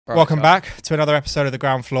Welcome back to another episode of The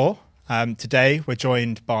Ground Floor. Today we're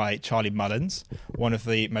joined by Charlie Mullins, one of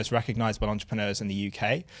the most recognisable entrepreneurs in the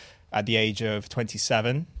UK. At the age of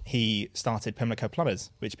 27, he started Pimlico Plumbers,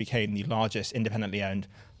 which became the largest independently owned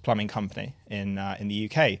plumbing company in the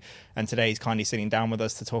UK. And today he's kindly sitting down with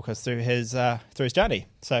us to talk us through his journey.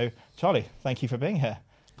 So, Charlie, thank you for being here.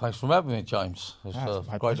 Thanks for having me, James. It's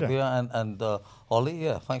great pleasure. to be here. And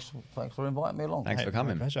Ollie, thanks for inviting me along. Thanks for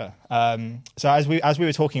coming. My pleasure. So as we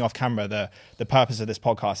were talking off camera, the purpose of this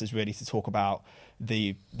podcast is really to talk about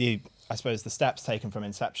the I suppose the steps taken from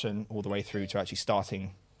inception all the way through to actually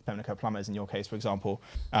starting Pimlico Plumbers, in your case, for example,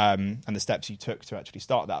 and the steps you took to actually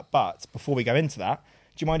start that. But before we go into that,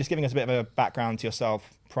 do you mind just giving us a bit of a background to yourself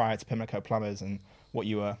prior to Pimlico Plumbers and what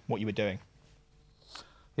you were doing?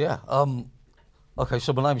 Yeah. Okay,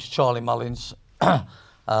 so my name is Charlie Mullins,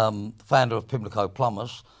 founder of Pimlico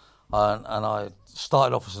Plumbers, and I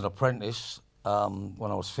started off as an apprentice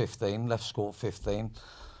when I was 15, left school at 15,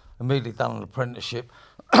 immediately done an apprenticeship,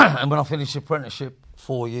 and when I finished the apprenticeship,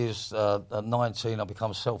 4 years, at 19, I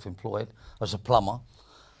became self-employed as a plumber,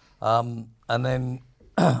 and then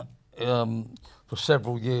for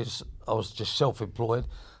several years I was just self-employed,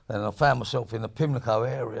 then I found myself in the Pimlico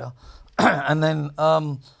area, and then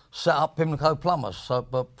set up Pimlico Plumbers. So,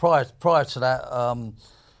 but prior to that, I'd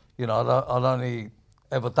only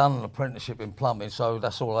ever done an apprenticeship in plumbing, so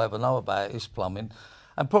that's all I ever know about is plumbing.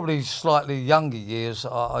 And probably slightly younger years,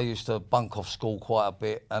 I used to bunk off school quite a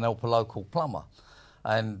bit and help a local plumber.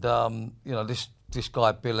 And this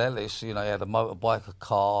guy Bill Ellis, he had a motorbike, a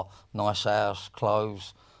car, nice house,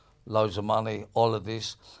 clothes, loads of money, all of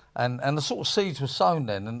this, and the sort of seeds were sown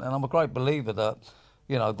then. And I'm a great believer that,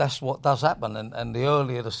 that's what does happen, and the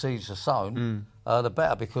earlier the seeds are sown, the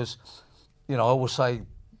better, because, I always say,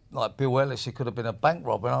 like Bill Ellis, he could have been a bank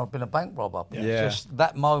robber, and I've been a bank robber. Yeah. Just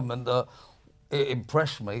that moment that it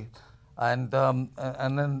impressed me, and then,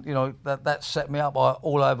 that set me up.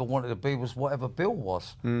 All I ever wanted to be was whatever Bill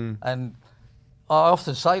was. And I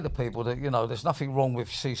often say to people that, there's nothing wrong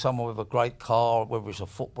with see someone with a great car, whether it's a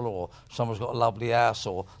footballer or someone's got a lovely house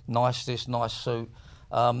or nice this, nice suit.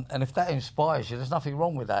 And if that inspires you, there's nothing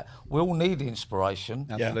wrong with that. We all need inspiration.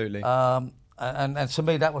 Absolutely. And to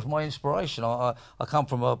me, that was my inspiration. I come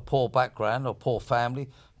from a poor background, a poor family,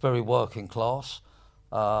 very working class.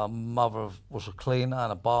 Mother was a cleaner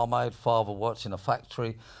and a barmaid. Father worked in a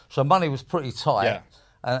factory. So money was pretty tight. Yeah.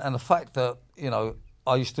 And the fact that,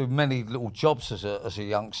 I used to do many little jobs as a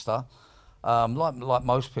youngster, like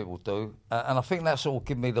most people do. And I think that sort of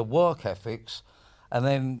gave me the work ethics. And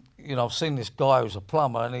then, I've seen this guy who's a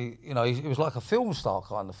plumber, and he was like a film star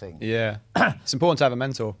kind of thing. Yeah. It's important to have a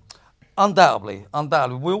mentor. Undoubtedly.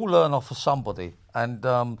 We all learn off of somebody. And,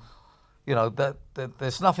 that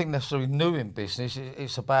there's nothing necessarily new in business.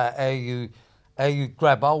 It's about how you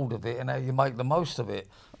grab hold of it and how you make the most of it.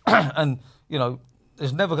 And,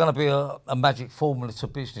 there's never going to be a magic formula to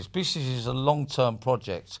business. Business is a long-term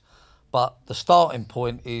project. But the starting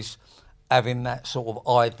point is having that sort of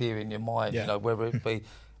idea in your mind, whether it be,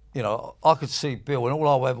 I could see Bill, and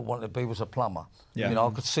all I ever wanted to be was a plumber. Yeah. I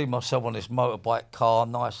could see myself on this motorbike, car,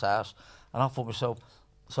 nice house, and I thought to myself,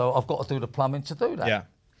 so I've got to do the plumbing to do that.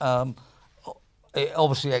 Yeah. It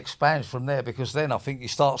obviously expands from there, because then I think you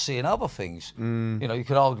start seeing other things. You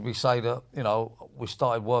could arguably say that, we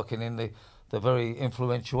started working in the very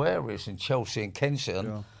influential areas in Chelsea and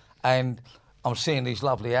Kensington, and I'm seeing these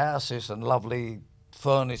lovely houses and lovely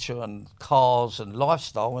furniture and cars and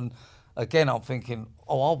lifestyle, and again I'm thinking,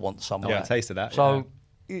 I want some of that. Yeah, taste of that. So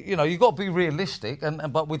you've got to be realistic,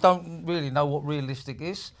 but we don't really know what realistic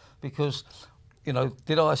is, because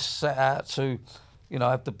did I set out to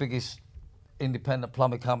have the biggest independent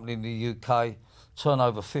plumbing company in the UK, turn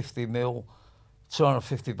over 50 mil,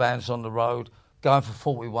 250 vans on the road, going for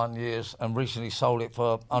 41 years, and recently sold it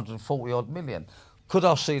for 140 odd million? Could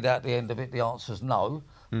I see that at the end of it? The answer is no.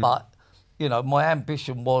 But my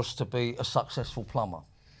ambition was to be a successful plumber.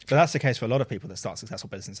 But that's the case for a lot of people that start successful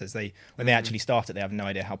businesses. When they actually start it, they have no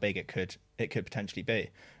idea how big it could potentially be.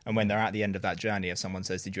 And when they're at the end of that journey, if someone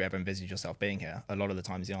says, "Did you ever envisage yourself being here?" a lot of the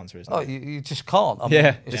times the answer is no. Oh, you just can't. I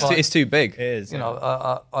mean, it's too big. It is.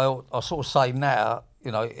 I sort of say now,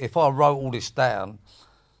 if I wrote all this down,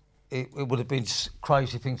 it would have been a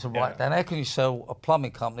crazy thing to write down. How can you sell a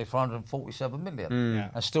plumbing company for 147 million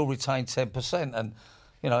and still retain 10%? And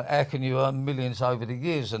how can you earn millions over the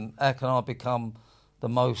years? And how can I become the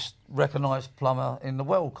most recognised plumber in the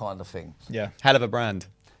world, kind of thing? Yeah, hell of a brand.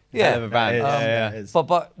 Yeah, hell of a brand. It is.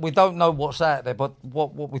 But we don't know what's out there. But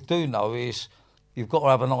what we do know is you've got to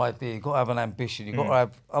have an idea, you've got to have an ambition, you've got to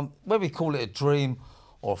have whether you call it a dream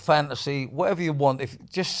or a fantasy, whatever you want. If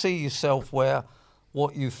just see yourself where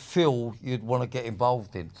what you feel you'd want to get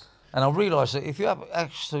involved in. And I realised that if you have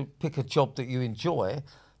actually pick a job that you enjoy,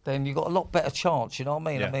 then you've got a lot better chance, you know what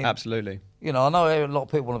I mean? Yeah, I mean, absolutely. You know, I know a lot of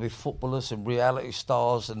people want to be footballers and reality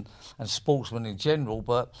stars and sportsmen in general,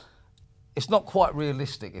 but it's not quite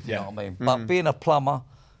realistic, if you know what I mean. But being a plumber,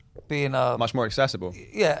 being a... Much more accessible.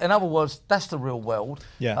 Yeah, in other words, that's the real world.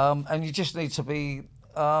 Yeah. And you just need to be...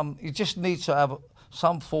 you just need to have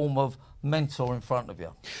some form of mentor in front of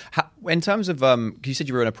you. In terms of... 'cause you said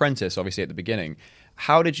you were an apprentice, obviously, at the beginning.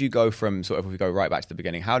 How did you go from, sort of, if we go right back to the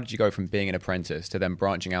beginning, how did you go from being an apprentice to then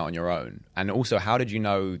branching out on your own? And also, how did you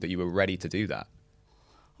know that you were ready to do that?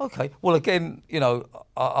 Okay. Well, again, you know,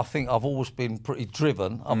 I think I've always been pretty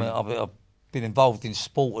driven. I mean, I've been involved in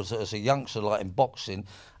sport as a youngster, like in boxing,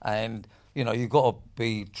 and, you know, you've got to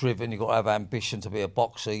be driven, you've got to have ambition to be a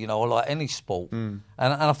boxer, you know, or like any sport. And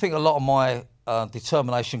I think a lot of my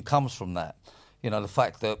determination comes from that. You know, the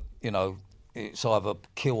fact that, you know, it's either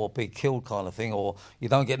kill or be killed kind of thing, or you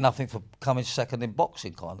don't get nothing for coming second in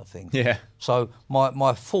boxing kind of thing. Yeah. So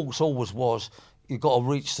my thoughts always was, you've got to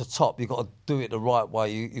reach the top. You've got to do it the right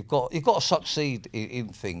way. You've got to succeed in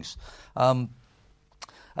things. And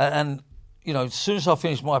you know, as soon as I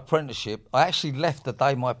finished my apprenticeship, I actually left the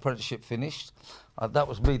day my apprenticeship finished. That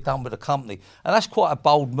was me done with the company. And that's quite a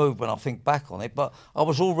bold move when I think back on it. But I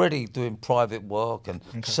was already doing private work and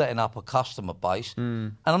setting up a customer base.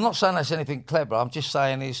 And I'm not saying that's anything clever. I'm just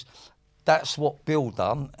saying that's what Bill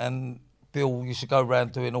done. And Bill used to go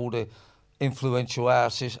around doing all the influential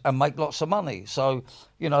houses and make lots of money. So,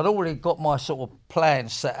 you know, I'd already got my sort of plan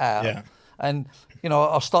set out. Yeah. And, you know,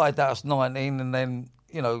 I started that as 19 and then,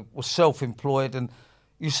 you know, was self-employed. And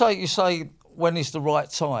you say when is the right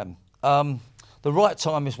time? The right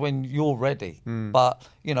time is when you're ready. But,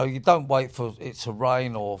 you know, you don't wait for it to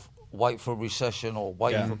rain or wait for a recession or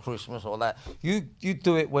wait for Christmas or that. You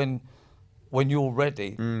do it when you're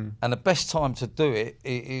ready. And the best time to do it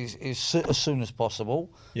is as soon as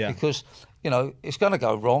possible. Yeah. Because, you know, it's going to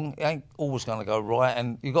go wrong. It ain't always going to go right.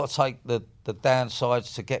 And you've got to take the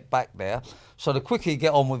downsides to get back there. So the quicker you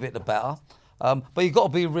get on with it, the better. But you've got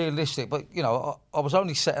to be realistic. But, you know, I was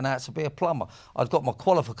only setting out to be a plumber. I'd got my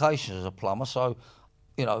qualifications as a plumber, so,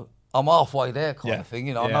 you know, I'm halfway there kind of thing.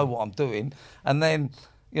 You know, I know what I'm doing. And then,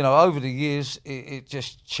 you know, over the years, it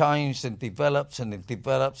just changed and developed and it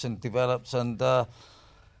develops and develops. And so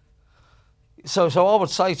I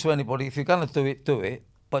would say to anybody, if you're going to do it, do it.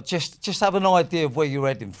 But just have an idea of where you're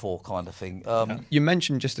heading for, kind of thing. You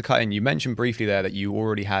mentioned, just to cut in, you mentioned briefly there that you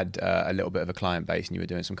already had a little bit of a client base and you were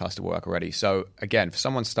doing some customer work already. So again, for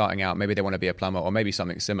someone starting out, maybe they want to be a plumber or maybe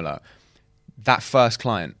something similar, that first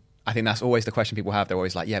client, I think that's always the question people have. They're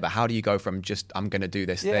always like, yeah, but how do you go from just, I'm going to do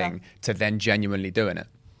this thing to then genuinely doing it?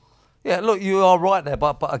 Yeah, look, you are right there.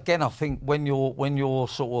 But again, I think when you're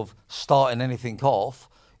sort of starting anything off,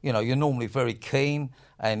 you know, you're normally very keen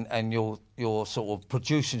and you're sort of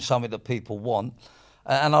producing something that people want.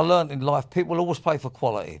 And I learned in life, people always pay for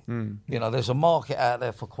quality. You know, there's a market out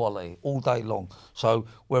there for quality all day long. So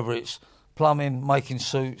whether it's plumbing, making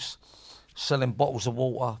suits, selling bottles of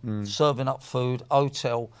water, serving up food,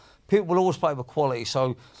 hotel, people will always pay for quality.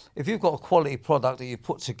 So if you've got a quality product that you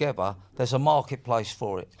put together, there's a marketplace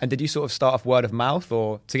for it. And did you sort of start off word of mouth,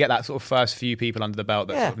 or to get that sort of first few people under the belt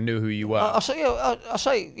that sort of knew who you were? I say,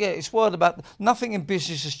 it's word about. Nothing in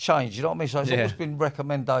business has changed. You know what I mean? So it's always been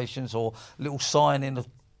recommendations or little sign in the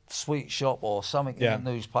sweet shop or something in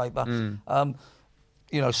the newspaper.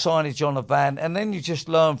 You know, signage on a van, and then you just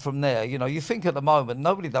learn from there. You know, you think at the moment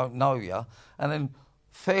nobody don't know you, and then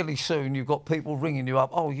fairly soon you've got people ringing you up.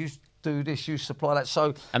 Oh, you do this, you supply that.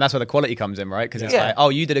 So, and that's where the quality comes in, right? Because it's like, oh,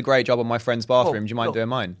 you did a great job on my friend's bathroom. Do you mind doing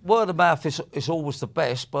mine? Word of mouth is always the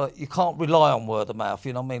best, but you can't rely on word of mouth.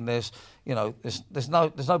 You know what I mean? There's no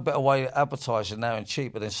better way of advertising now and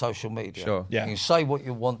cheaper than social media. Sure. Yeah. You can say what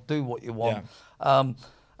you want, do what you want.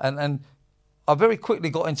 And I very quickly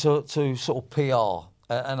got into sort of PR,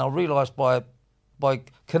 and I realised by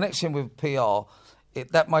connecting with PR,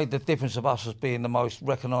 that made the difference of us as being the most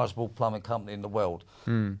recognisable plumbing company in the world.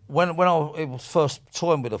 When I was first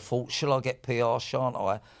toying with the thought, shall I get PR, shan't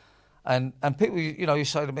I? And people, you know, you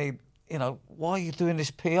say to me, you know, why are you doing this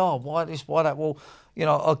PR? Why this, why that? Well, you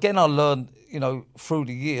know, again, I learned, you know, through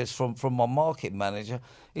the years from my market manager,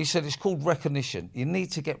 he said it's called recognition. You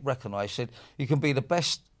need to get recognised. He said you can be the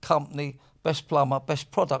best company, best plumber, best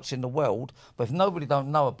products in the world, but if nobody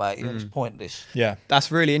don't know about you, it's pointless. Yeah, that's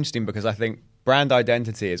really interesting, because I think brand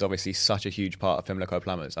identity is obviously such a huge part of Pimlico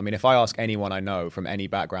Plumbers. I mean, if I ask anyone I know from any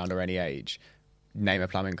background or any age, name a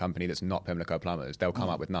plumbing company that's not Pimlico Plumbers, they'll come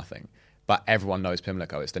up with nothing. but everyone knows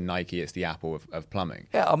Pimlico. It's the Nike, it's the Apple of plumbing.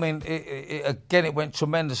 Yeah, I mean, it went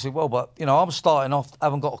tremendously well, but, you know, I'm starting off,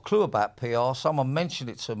 haven't got a clue about PR. Someone mentioned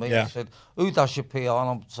it to me. Yeah. They said, who does your PR? And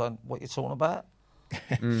I'm saying, what are you talking about?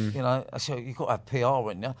 You know, I said, you've got to have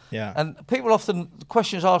PR in you. Yeah. And people often,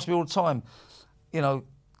 questions asked me all the time, you know,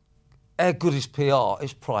 how good is PR?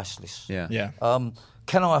 It's priceless. Yeah. Yeah.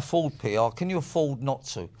 Can I afford PR? Can you afford not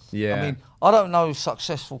to? Yeah. I mean, I don't know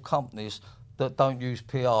successful companies that don't use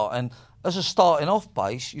PR. And as a starting off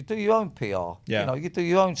base, you do your own PR. Yeah. You know, you do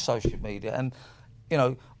your own social media. And, you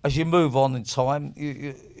know, as you move on in time,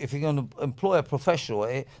 if you're going to employ a professional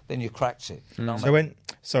at it, then you cracked it. You know what I mean?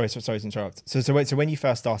 Sorry to interrupt. So when you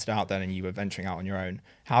first started out then and you were venturing out on your own,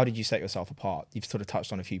 how did you set yourself apart? You've sort of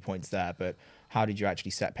touched on a few points there, but how did you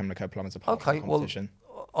actually set Pimlico Plumbers apart from the competition?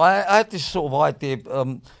 Well, I had this sort of idea.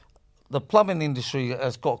 The plumbing industry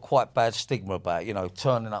has got quite bad stigma about it, you know,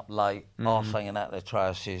 turning up late, arse hanging out their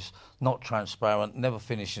trousers, not transparent, never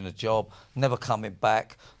finishing a job, never coming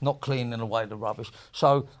back, not cleaning away the rubbish.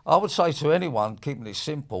 So I would say to anyone, keeping it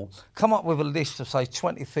simple, come up with a list of, say,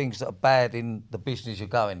 20 things that are bad in the business you're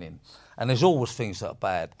going in. And there's always things that are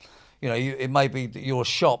bad. You know, it may be that you're a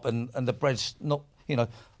shop and the bread's not, you know,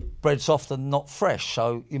 bread's often not fresh,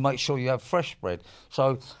 so you make sure you have fresh bread.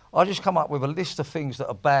 So I just come up with a list of things that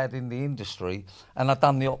are bad in the industry, and I've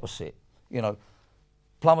done the opposite. You know,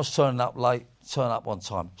 plumbers turning up late, turn up on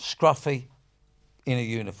time. Scruffy in a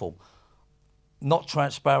uniform. Not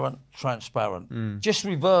transparent. Just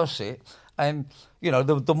reverse it, and, you know,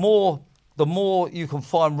 the more you can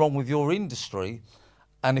find wrong with your industry,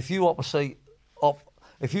 and if you operate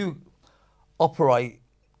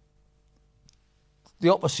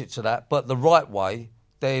the opposite to that, but the right way,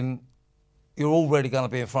 then you're already going to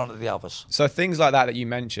be in front of the others. So things like that you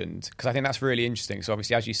mentioned, because I think that's really interesting. So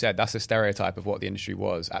obviously, as you said, that's a stereotype of what the industry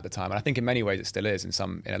was at the time, and I think in many ways it still is in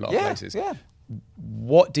a lot of places. Yeah.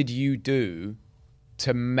 What did you do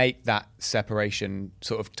to make that separation,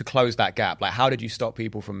 sort of to close that gap? Like, how did you stop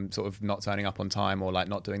people from sort of not turning up on time, or like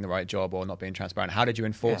not doing the right job, or not being transparent? How did you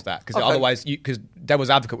enforce that? Because otherwise, because devil's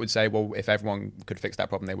advocate would say, well, if everyone could fix that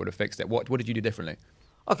problem, they would have fixed it. What did you do differently?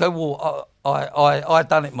 Okay, well, I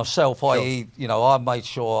done it myself. Sure. I.e., you know, I made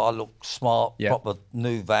sure I looked smart, proper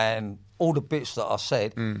new van, all the bits that I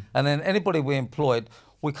said, and then anybody we employed,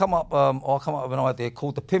 I come up with an idea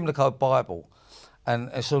called the Pimlico Bible.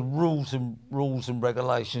 And it's a rules and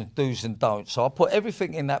regulations, do's and don'ts. So I put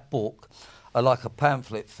everything in that book, like a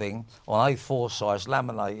pamphlet thing, on A4 size,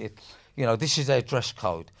 laminated. You know, this is our dress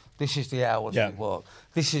code. This is the hours we work.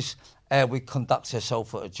 This is how we conduct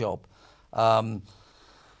ourselves at a job.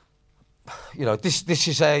 You know, this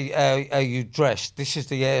is how you dress. This is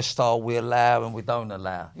the hairstyle we allow and we don't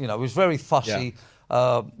allow. You know, it was very fussy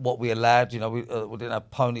what we allowed. You know, we didn't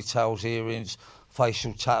have ponytails, earrings,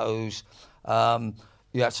 facial tattoos.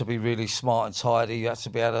 You had to be really smart and tidy. You had to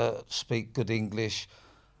be able to speak good English.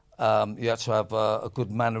 You had to have a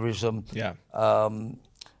good mannerism. Yeah.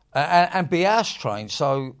 And be house trained.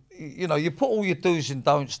 So, you know, you put all your do's and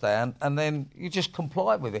don'ts down, and then you just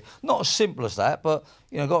comply with it. Not as simple as that, but,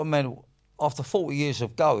 you know, got to remember, after 40 years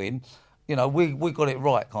of going, you know, we got it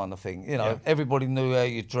right, kind of thing. You know, everybody knew how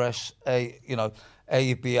you dress, you know, how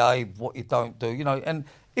you behave, what you don't do. You know, and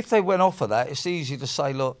if they went off of that, it's easy to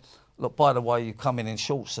say, look, by the way, you come in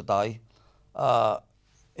shorts today.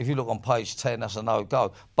 If you look on page 10, that's a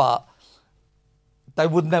no-go. But they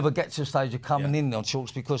would never get to the stage of coming in on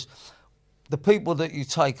shorts, because the people that you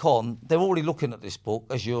take on, they're already looking at this book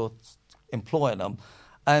as you're employing them,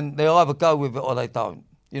 and they either go with it or they don't.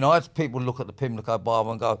 You know, I had people look at the Pimlico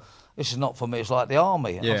Bible and go, this is not for me, it's like the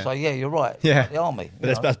army. And I say, yeah, you're right, it's like the army.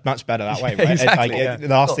 But that's much better that way, right? Exactly, the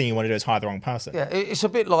last thing you want to do is hire the wrong person. Yeah, it's a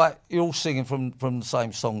bit like you're all singing from the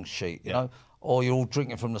same song sheet, you know, or you're all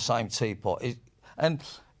drinking from the same teapot. And,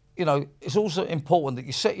 you know, it's also important that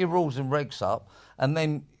you set your rules and regs up, and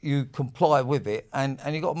then you comply with it, and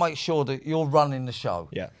you've got to make sure that you're running the show.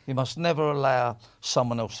 Yeah. You must never allow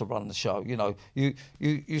someone else to run the show. You know,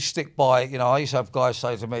 you stick by it. You know, I used to have guys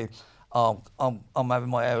say to me, I'm having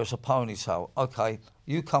my hair as a ponytail. Okay,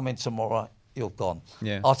 you come in tomorrow, you're gone.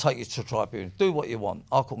 Yeah. I'll take you to tribunal. Do what you want.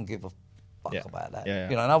 I couldn't give a fuck about that.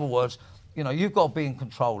 You know, in other words, you know, you've got to be in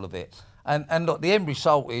control of it. And look, the end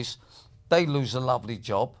result is they lose a lovely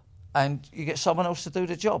job, and you get someone else to do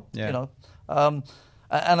the job. You know.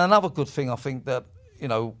 And another good thing, I think, that, you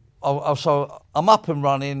know, so I'm up and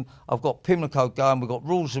running, I've got Pimlico going, we've got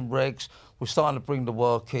rules and regs, we're starting to bring the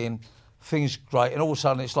work in, things great, and all of a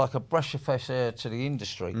sudden it's like a breath of fresh air to the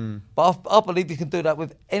industry. But I believe you can do that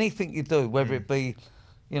with anything you do, whether it be,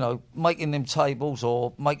 you know, making them tables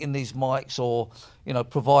or making these mics or, you know,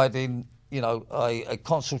 providing a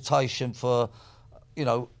consultation for,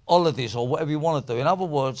 holidays or whatever you want to do. In other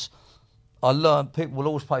words, I learned people will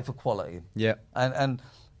always pay for quality. Yeah. And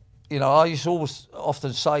I used to always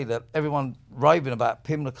often say that everyone raving about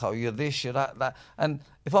Pimlico, you're this, you're that. And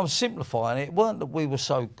if I'm simplifying it weren't that we were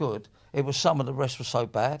so good, it was some of the rest were so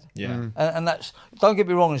bad. Yeah. And that's, don't get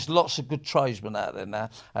me wrong, there's lots of good tradesmen out there now,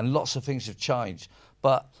 and lots of things have changed.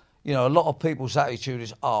 But, a lot of people's attitude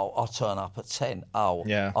is, I'll turn up at 10.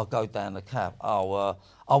 I'll go down the cab. I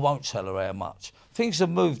won't tell her how much. Things have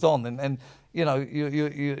moved on, and you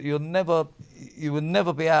will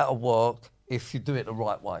never be out of work if you do it the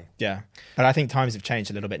right way. Yeah. But I think times have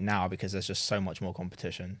changed a little bit now because there's just so much more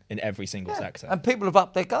competition in every single sector. And people have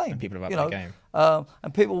upped their game.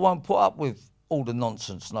 And people won't put up with all the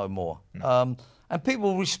nonsense no more. No. And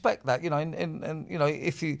people respect that, and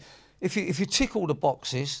if you tick all the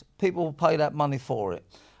boxes, people will pay that money for it.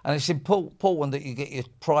 And it's important that you get your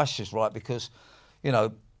prices right because,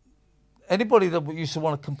 anybody that used to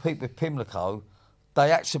want to compete with Pimlico,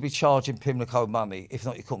 they actually be charging Pimlico money. If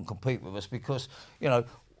not, you couldn't compete with us because, the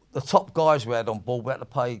top guys we had on board, we had to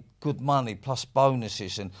pay good money plus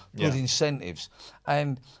bonuses and good incentives.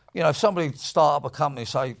 And, if somebody start up a company,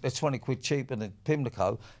 say they're 20 quid cheaper than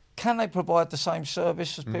Pimlico, can they provide the same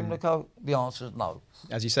service as Pimlico? The answer is no.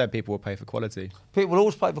 As you said, people will pay for quality. People will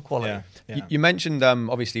always pay for quality. Yeah. You mentioned,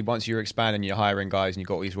 obviously, once you're expanding, you're hiring guys and you've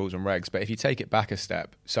got all these rules and regs. But if you take it back a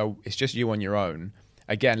step, so it's just you on your own.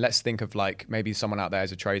 Again, let's think of like maybe someone out there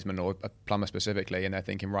as a tradesman or a plumber specifically, and they're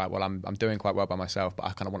thinking, right, well, I'm doing quite well by myself, but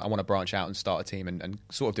I want to branch out and start a team and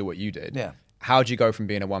sort of do what you did. Yeah. How do you go from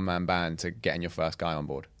being a one-man band to getting your first guy on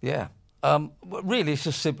board? Yeah. Really, it's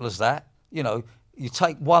as simple as that. You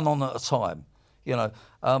take one on at a time.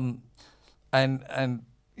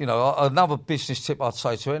 Another business tip I'd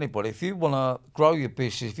say to anybody: if you want to grow your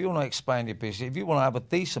business, if you want to expand your business, if you want to have a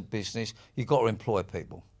decent business, you've got to employ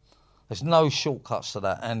people. There's no shortcuts to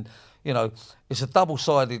that. And, it's a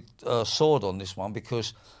double-sided sword on this one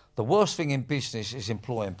because the worst thing in business is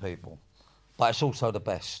employing people. But it's also the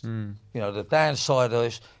best. The downside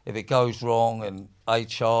is if it goes wrong and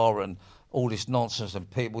HR and all this nonsense and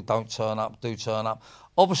people do turn up,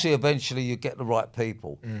 obviously eventually you get the right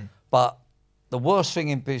people. But the worst thing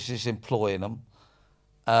in business is employing them.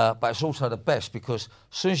 But it's also the best because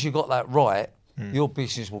as soon as you got that right, your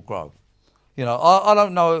business will grow. I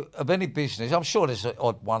don't know of any business, I'm sure there's an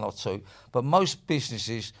odd one or two, but most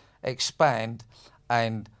businesses expand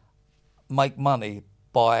and make money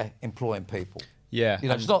by employing people. Yeah.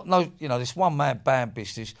 It's not, this one-man band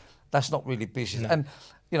business, that's not really business. No. And,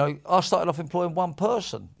 I started off employing one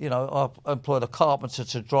person. I employed a carpenter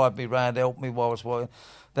to drive me around, help me while I was working,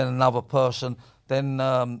 then another person, then,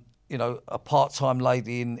 a part-time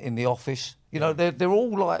lady in the office. They're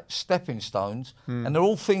all like stepping stones, and they're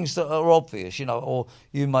all things that are obvious, or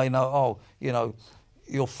you may know,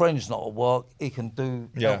 your friend's not at work, he can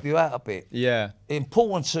help you out a bit. Yeah.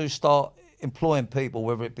 Important to start employing people,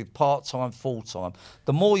 whether it be part-time, full-time.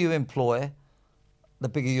 The more you employ, the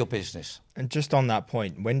bigger your business. And just on that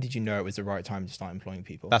point, when did you know it was the right time to start employing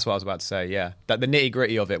people? That's what I was about to say, yeah. The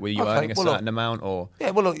nitty-gritty of it, were you earning a certain amount or? Yeah,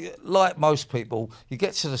 well, look, like most people, you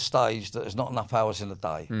get to the stage that there's not enough hours in the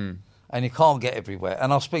day. And you can't get everywhere.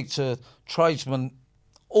 And I speak to tradesmen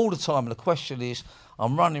all the time, and the question is,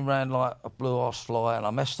 I'm running around like a blue-ass fly, and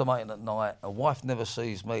I'm estimating at night, a wife never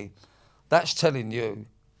sees me. That's telling you,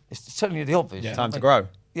 it's telling you the obvious. Yeah. Time to grow.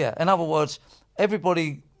 Yeah, in other words,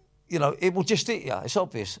 everybody, it will just hit you. It's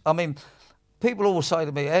obvious. I mean, people always say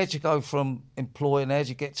to me, how'd you go from employing, how'd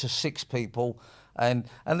you get to 6 people? And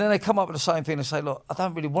then they come up with the same thing and say, look, I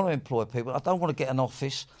don't really want to employ people. I don't want to get an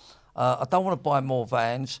office. I don't want to buy more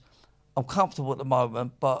vans. I'm comfortable at the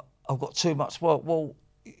moment, but I've got too much work. Well,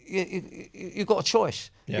 you've got a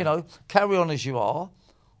choice. Yeah. Carry on as you are,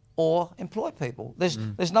 or employ people. There's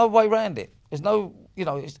no way around it. There's no,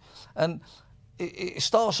 and it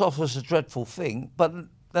starts off as a dreadful thing, but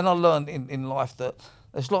then I learned in life that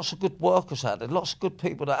there's lots of good workers out there, lots of good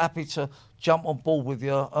people that are happy to jump on board with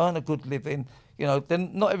you, earn a good living.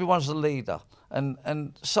 Then not everyone's the leader,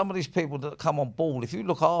 and some of these people that come on board, if you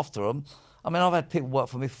look after them. I mean, I've had people work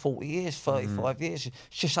for me 40 years, 35 years. It's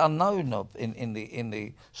just unknown in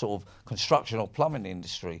the sort of construction or plumbing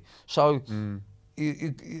industry. So your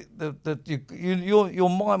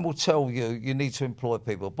mind will tell you need to employ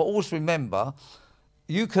people. But always remember,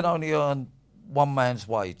 you can only earn one man's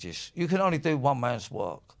wages. You can only do one man's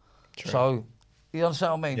work. True. So you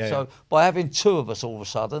understand what I mean? Yeah, so by having 2 of us all of a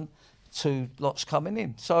sudden, 2 lots coming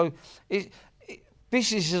in. So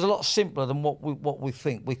business is a lot simpler than what we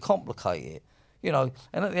think. We complicate it. you know,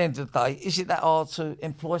 and at the end of the day, is it that hard to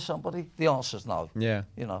employ somebody? The answer's no. Yeah,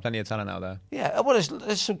 you know, plenty of talent out there. Yeah, well,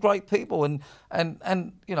 there's some great people, and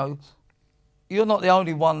you know, you're not the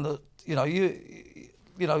only one that, you know, you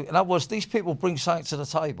know, in other words, these people bring something to the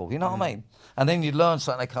table, you know what I mean? And then you learn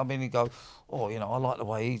something, they come in and go, oh, you know, I like the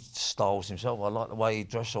way he styles himself, I like the way he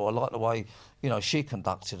dresses, or I like the way, you know, she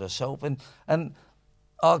conducted herself. And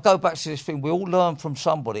I'll go back to this thing, we all learn from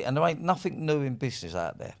somebody, and there ain't nothing new in business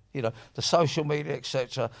out there. You know, the social media,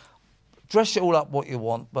 etc. Dress it all up what you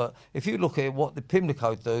want, but if you look at what the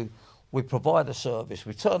Pimlico do, we provide a service,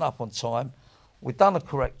 we turn up on time, we've done a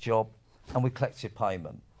correct job, and we collect your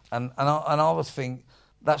payment. And I would think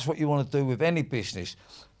that's what you want to do with any business.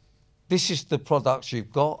 This is the products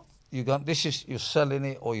you've got. You're selling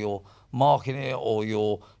it, or you're marketing it, or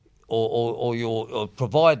you're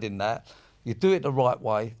providing that. You do it the right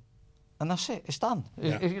way, and that's it. It's done.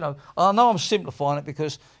 Yeah. You know, I know I'm simplifying it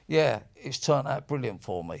because it's turned out brilliant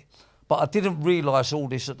for me, but I didn't realise all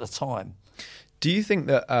this at the time. Do you think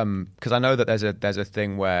that, because I know that there's a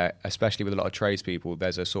thing where, especially with a lot of tradespeople,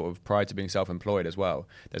 there's a sort of pride to being self-employed as well.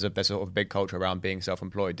 There's a sort of big culture around being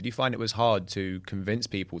self-employed. Did you find it was hard to convince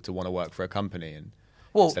people to want to work for a company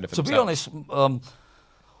instead of for to themselves? be honest,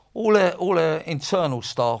 all their internal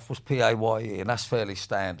staff was PAYE, and that's fairly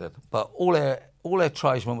standard. But all their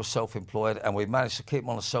tradesmen were self-employed, and we managed to keep them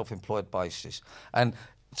on a self-employed basis. And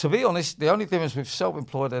to be honest, the only difference with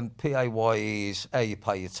self-employed and PAYE is how you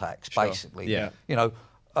pay your tax, basically. Yeah. You know,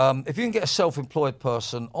 if you can get a self-employed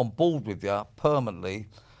person on board with you permanently,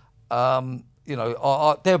 you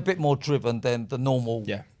know, they're a bit more driven than the normal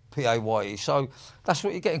PAYE. So that's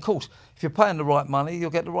what you get. Of course, if you're paying the right money, you'll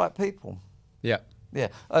get the right people. Yeah. Yeah.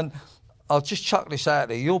 And I'll just chuck this out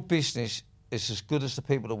there. Your business is as good as the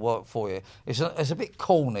people that work for you. It's a bit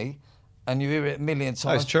corny, and you hear it a million times.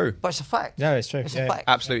 No, it's true. But it's a fact. No, it's true. It's a fact.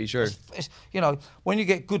 Absolutely true. It's, you know, when you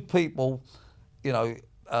get good people, you know,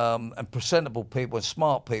 and presentable people and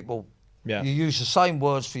smart people, you use the same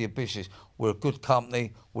words for your business. We're a good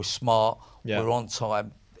company, we're smart, we're on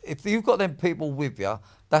time. If you've got them people with you,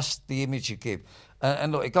 that's the image you give.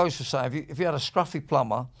 And look, it goes for saying, if you had a scruffy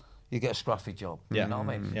plumber, you get a scruffy job. You know what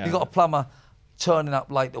I mean? Yeah. You've got a plumber turning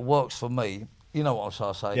up late that works for me, you know what I'm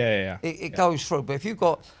trying to say? Yeah. It goes through. But if you've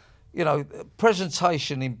got, you know,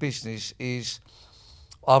 presentation in business is,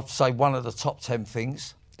 I'd say, one of the top 10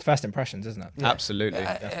 things. It's first impressions, isn't it? Yeah. Absolutely.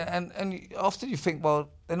 And often you think, well,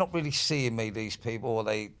 they're not really seeing me, these people, or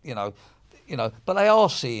they, you know, but they are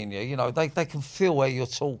seeing you. You know, they can feel where you're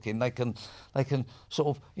talking. They can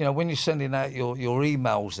sort of, you know, when you're sending out your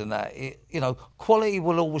emails and that, you know, quality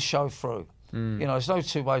will always show through. You know, there's no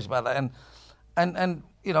two ways about that. And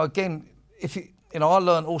you know, again, if you know, I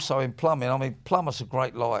learned also in plumbing. I mean, plumbers are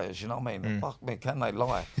great liars. You know what I mean? Fuck me, can they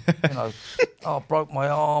lie? You know, I broke my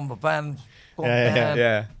arm, the van gone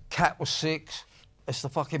down, cat was sick. It's the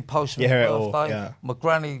fucking postman's birthday. My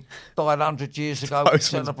granny died 100 years ago.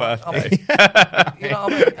 Postman's birthday. I mean, you know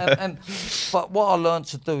what I mean? But what I learned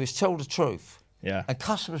to do is tell the truth. Yeah. And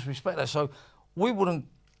customers respect that. So we wouldn't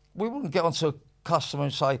get onto a customer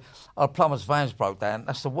and say, our plumber's van's broke down.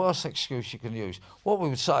 That's the worst excuse you can use. What we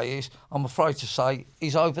would say is, I'm afraid to say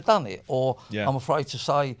he's overdone it, or I'm afraid to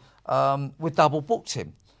say we double booked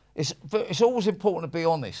him. It's always important to be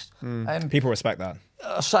honest. And people respect that.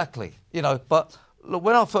 Exactly. You know, but look,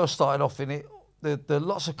 when I first started off in it, the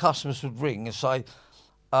lots of customers would ring and say,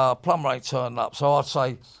 plumber ain't turned up. So I'd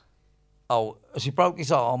say, oh, has he broke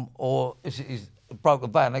his arm, or is it he's broke a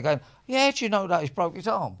van? They're going, yeah, do you know that he's broke his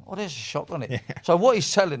arm? Oh, there's a shock, isn't it? Yeah. So what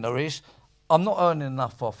he's telling her is, I'm not earning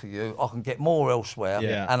enough off of you. I can get more elsewhere,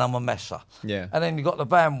 and I'm a messer. Yeah. And then you got the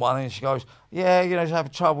van one, and she goes, yeah, you know, he's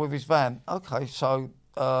having trouble with his van. Okay, so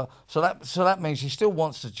that means he still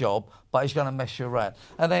wants the job, but he's going to mess you around.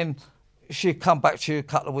 And then she'd come back to you a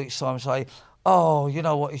couple of weeks' time and say, oh, you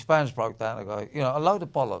know what, his van's broke down. I go, you know, a load of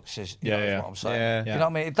bollocks is what I'm saying. Yeah. You know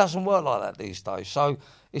what I mean? It doesn't work like that these days. So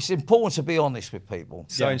it's important to be honest with people.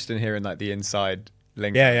 So interesting hearing like the inside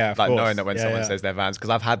link. Of like course. knowing that when someone says their van's,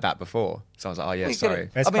 because I've had that before. So I was like, oh yeah, sorry.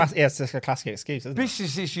 It's just a classic excuse, isn't it?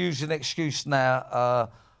 Businesses use an excuse now,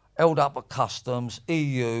 held up at customs,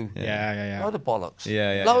 EU. Load of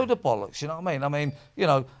bollocks. Load of bollocks, you know what I mean? I mean, you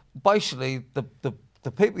know, basically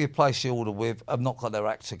the people you place the order with have not got their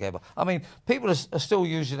act together. I mean, people are still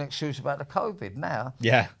using an excuse about the COVID now.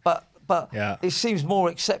 Yeah. But it seems more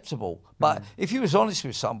acceptable. But if you was honest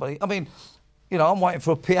with somebody, I mean, you know, I'm waiting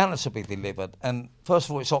for a piano to be delivered. And first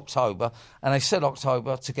of all, it's October. And they said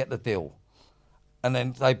October to get the deal. And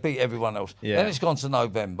then they beat everyone else. Yeah. Then it's gone to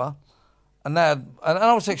November. And now, and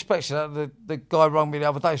I was expecting that. The guy rang me the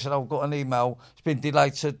other day, said, I've got an email. It's been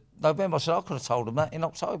delayed to November. I said, I could have told them that in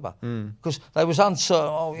October. Because they was uncertain,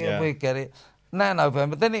 oh, yeah, we'll get it. Now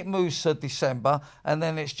November, then it moves to December, and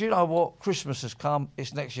then it's, do you know what, Christmas has come,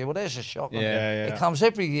 it's next year. Well, there's a shock. It comes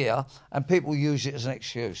every year, and people use it as an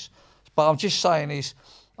excuse. But I'm just saying is,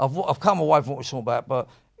 I've come away from what we're talking about, but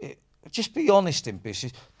just be honest in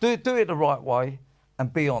business. Do it the right way,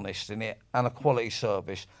 and be honest in it, and a quality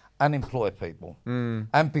service, and employ people,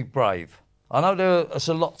 and be brave. I know there's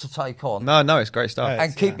a lot to take on. No, it's great stuff.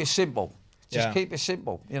 And keep it simple. Just keep it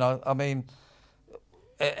simple. You know, I mean...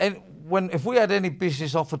 And if we had any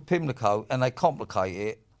business offered Pimlico and they complicate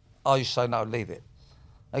it, I used to say, no, leave it.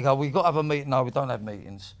 They go, we've got to have a meeting. No, we don't have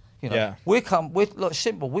meetings. You know, we're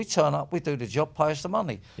simple. We turn up, we do the job, pay us the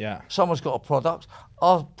money. Yeah. Someone's got a product,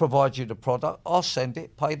 I'll provide you the product, I'll send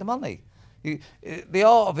it, pay the money. The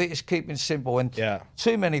art of it is keeping simple. And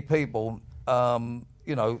too many people,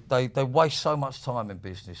 you know, they waste so much time in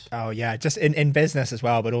business. Oh, yeah, just in business as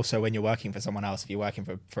well, but also when you're working for someone else, if you're working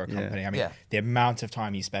for a company. I mean, the amount of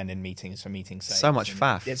time you spend in meetings for meetings' sake. So much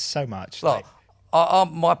faff. It's so much. Look,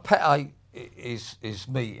 my pet hate is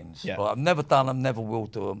meetings. Yeah. Right? I've never done them, never will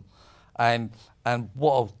do them. And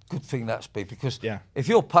what a good thing that's be, because if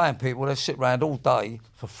you're paying people, they sit around all day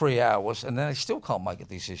for 3 hours and then they still can't make a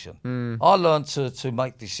decision. I learned to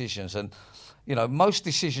make decisions, and, you know, most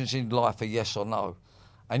decisions in life are yes or no.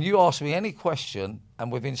 And you ask me any question, and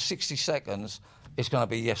within 60 seconds, it's going to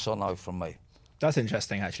be yes or no from me. That's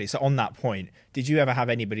interesting, actually. So on that point, did you ever have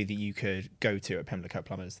anybody that you could go to at Pimlico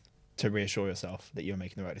Plumbers to reassure yourself that you were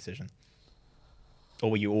making the right decision?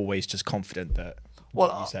 Or were you always just confident that...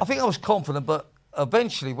 Well, I think I was confident, but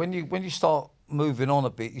eventually when you start moving on a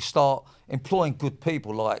bit, you start employing good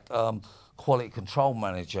people like quality control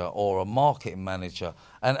manager or a marketing manager.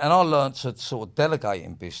 And I learned to sort of delegate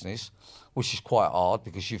in business, which is quite hard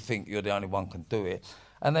because you think you're the only one can do it.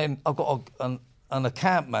 And then I've got an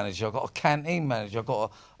account manager, I've got a canteen manager, I've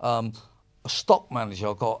got a stock manager,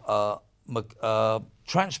 I've got a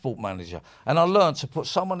transport manager. And I learned to put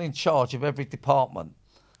someone in charge of every department.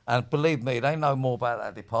 And believe me, they know more about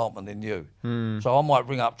that department than you. So I might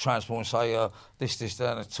ring up transport and say, this,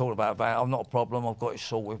 that, and talk about that. I'm not a problem. I've got it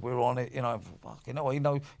sorted. We're on it. You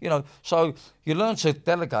know, So you learn to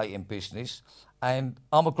delegate in business. And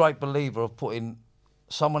I'm a great believer of putting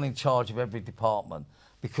someone in charge of every department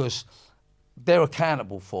because they're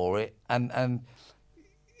accountable for it. And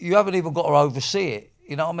you haven't even got to oversee it.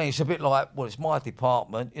 You know what I mean? It's a bit like, well, it's my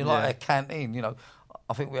department. You know, like a canteen. You know,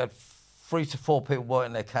 I think we had 3 to 4 people working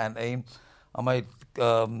in their canteen. I made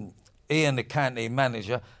Ian the canteen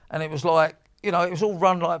manager, and it was like, you know, it was all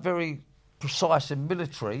run like very precise and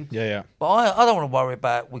military. But I don't want to worry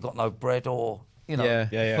about we got no bread or, you know,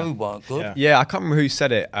 food weren't good. Yeah, I can't remember who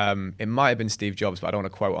said it. It might have been Steve Jobs, but I don't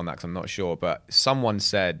want to quote on that because I'm not sure. But someone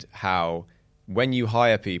said how when you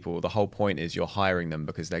hire people, the whole point is you're hiring them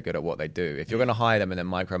because they're good at what they do. If you're going to hire them and then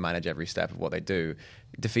micromanage every step of what they do,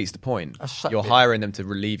 it defeats the point. You're hiring them to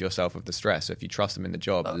relieve yourself of the stress. So if you trust them in the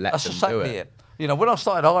job, let them do it. You know, when I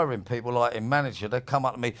started hiring people like in manager, they'd come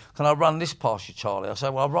up to me, can I run this past you, Charlie? I say,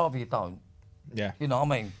 well, I'd rather you don't. Yeah. You know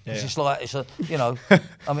what I mean? It's just like, it's a, you know, I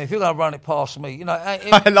mean, if you're going to run it past me, you know.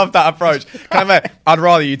 I love that approach. I'd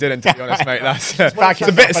rather you didn't, to be honest, mate. That's sounds like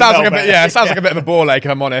a bit of a ball ache,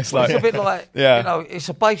 if I'm honest. It's a bit like, you know, it's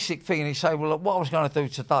a basic thing. And you say, well, look, what I was going to do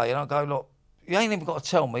today, and I go, look, you ain't even got to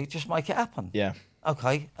tell me, just make it happen. Yeah.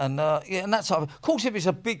 Okay. And and that's of course, if it's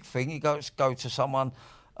a big thing, you go to someone,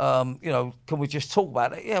 you know, can we just talk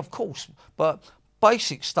about it? Yeah, of course. But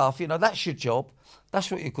basic stuff, you know, that's your job. That's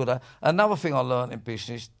what you're good at. Another thing I learned in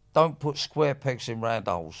business, don't put square pegs in round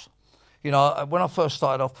holes. You know, when I first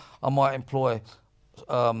started off, I might employ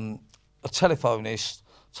a telephonist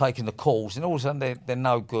taking the calls, and all of a sudden they're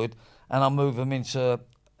no good, and I move them into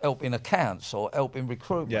helping accounts or helping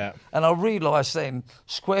recruitment. Yeah. And I realised then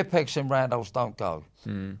square pegs in round holes don't go.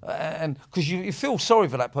 And because you feel sorry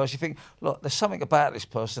for that person, you think, look, there's something about this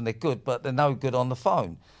person, they're good, but they're no good on the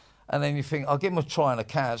phone. And then you think, I'll give them a try in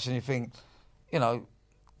accounts, and you think, you know,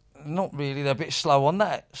 not really, they're a bit slow on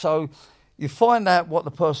that. So you find out what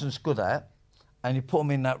the person's good at and you put them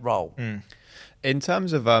in that role. In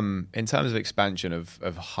terms of expansion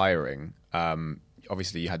of hiring,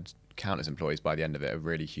 obviously you had countless employees by the end of it, a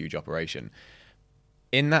really huge operation.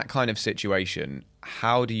 In that kind of situation,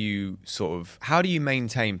 how do you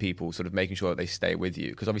maintain people sort of making sure that they stay with you?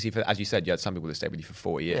 Because obviously, as you said, you had some people that stayed with you for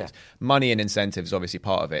 4 years. Yeah. Money and incentives is obviously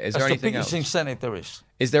part of it. Is there anything else? That's the biggest incentive there is.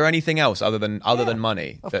 Is there anything else other than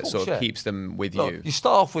money that sort of keeps them with you? You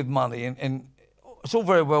start off with money, and it's all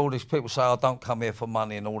very well these people say, "I don't come here for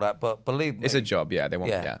money" and all that, but believe me, it's a job. Yeah, they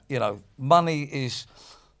want. You know, money is.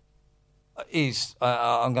 is,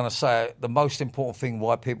 I'm going to say it, the most important thing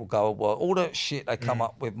why people go to work. All that shit they come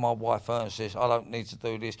up with, my wife earns this, I don't need to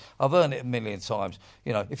do this. I've earned it a million times.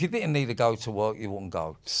 You know, if you didn't need to go to work, you wouldn't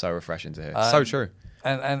go. So refreshing to hear. So true.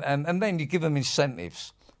 And then you give them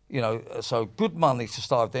incentives. You know, so good money to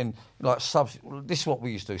start. Then, like, this is what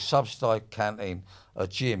we used to do: subsidised canteen, a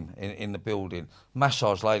gym in the building,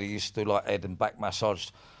 massage lady used to do like head and back massage.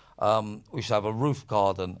 We used to have a roof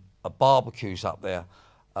garden, a barbecues up there,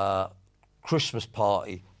 Christmas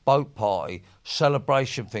party, boat party,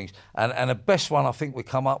 celebration things, and the best one I think we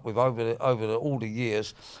come up with over all the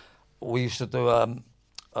years, we used to do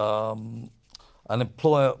an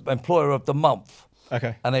employer of the month.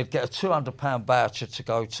 Okay. And they'd get a £200 voucher to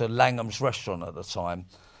go to Langham's restaurant at the time.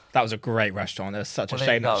 That was a great restaurant. It was such a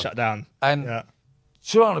shame that shut down. And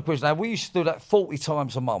 200 quid. Now, we used to do that 40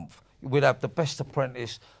 times a month. We'd have the best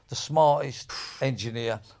apprentice, the smartest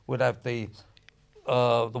engineer. We'd have the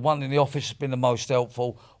one in the office has been the most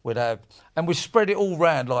helpful. We'd spread it all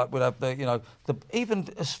round. Like, we'd have even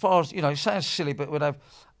as far as, it sounds silly, but we'd have,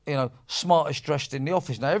 smartest dressed in the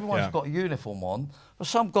office. Now, everyone's got a uniform on, but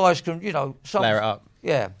some guys can, flare it up.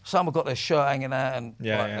 Yeah, some have got their shirt hanging out and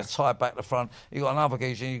their tie back the front. You got another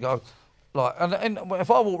geezer, and you go, like, and if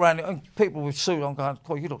I walk around and people with suits, I'm going,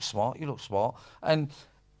 "Oh, you look smart, and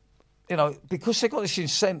because they've got this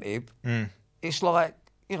incentive, it's like,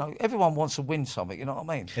 everyone wants to win something. You know what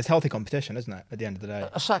I mean? It's healthy competition, isn't it? At the end of the day,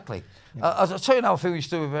 exactly. I'll tell you another thing we used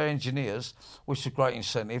to do with our engineers, which is a great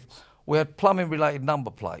incentive. We had plumbing-related number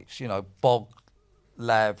plates, bog,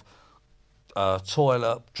 lav,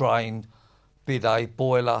 toilet, drain, bidet,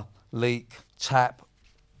 boiler, leak, tap,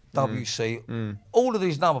 WC, all of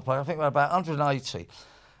these number plates. I think we had about 180.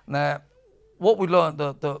 Now, what we learned,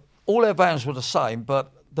 that all our vans were the same,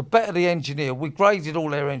 but the better the engineer, we graded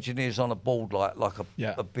all our engineers on a board, like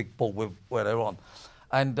a big board where they're on.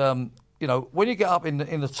 And, when you get up in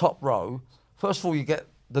the top row, first of all, you get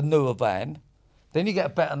the newer van. Then you get a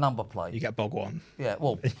better number plate. You get Bog 1. Yeah,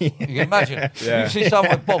 well, you can imagine. You see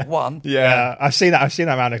someone with Bog 1. Yeah, I've seen that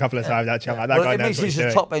around a couple of times, actually. Like, that guy it knows means what he's he's a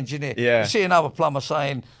doing. top engineer. Yeah. You see another plumber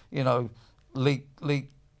saying, leak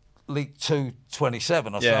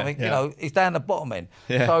 227 or something. Yeah. He's down the bottom end.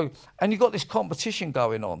 Yeah. So, and you've got this competition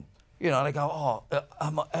going on. And they go,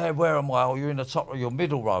 where am I? Oh, you're in the top row, you're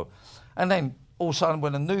middle row. And then all of a sudden,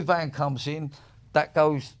 when a new van comes in,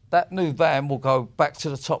 that new van will go back to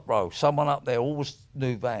the top row. Someone up there, always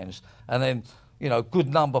new vans. And then, good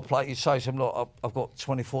number plate. You say to them, look, I've got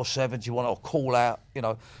 24/7. Do you want to call out?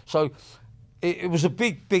 So it was a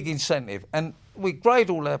big, big incentive. And we grade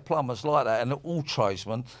all our plumbers like that and all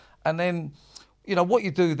tradesmen. And then, what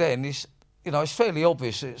you do then is, it's fairly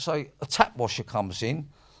obvious. Say a tap washer comes in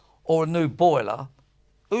or a new boiler.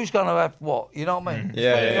 Who's going to have what? You know what I mean?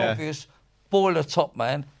 Yeah, fairly yeah. obvious. Boiler top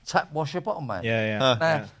man, tap washer bottom man. Yeah.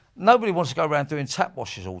 Now, nobody wants to go around doing tap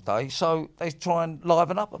washes all day, so they try and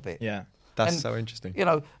liven up a bit. Yeah. That's so interesting.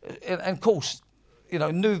 And of course,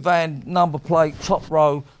 new van, number plate, top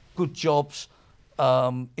row, good jobs,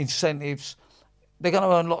 incentives. They're going to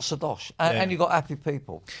earn lots of dosh, and you've got happy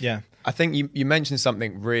people. Yeah. I think you mentioned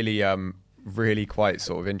something really, really quite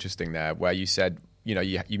sort of interesting there, where you said,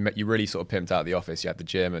 you really sort of pimped out the office. You had the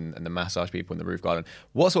gym and the massage people and the roof garden.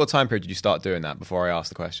 What sort of time period did you start doing that before I ask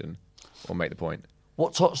the question or make the point?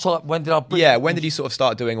 When did I bring... Yeah, when did you sort of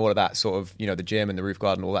start doing all of that sort of, the gym and the roof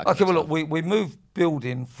garden, all that Okay, well, kind of look, we moved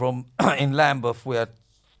building from, in Lambeth, we had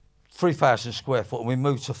 3,000 square foot, and we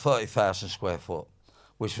moved to 30,000 square foot,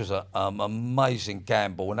 which was an amazing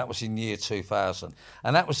gamble, and that was in year 2000.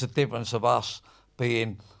 And that was the difference of us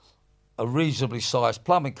being a reasonably sized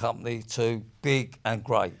plumbing company to big and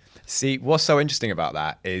great. See, what's so interesting about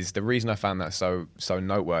that is the reason I found that so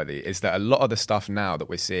noteworthy is that a lot of the stuff now that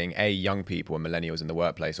we're seeing, young people and millennials in the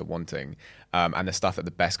workplace are wanting, and the stuff that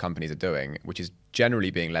the best companies are doing, which is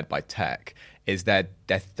generally being led by tech, is they're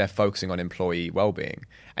focusing on employee well-being.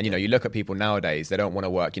 And, you look at people nowadays, they don't want to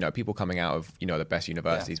work, people coming out of, the best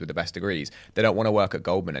universities with the best degrees, they don't want to work at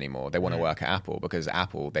Goldman anymore. They want to work at Apple, because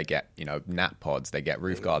Apple, they get, nap pods, they get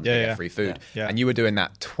roof gardens, they get free food. Yeah. And you were doing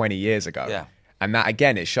that 20 years ago. Yeah. And that,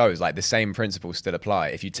 again, it shows like the same principles still apply.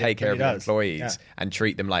 If you take care of your employees and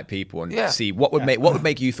treat them like people and see what would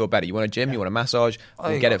make you feel better. You want a gym, you want a massage,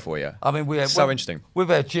 we'll get it for you. I mean, interesting.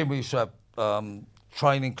 With our gym, we used to have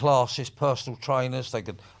training classes, personal trainers. They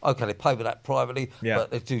pay for that privately, but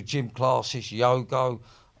they do gym classes, yoga,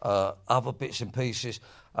 other bits and pieces.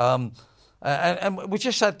 And we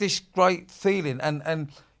just had this great feeling. And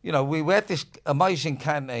we had this amazing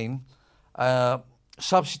canteen,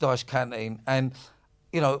 subsidised canteen, and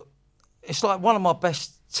it's like one of my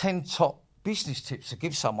best 10 top business tips to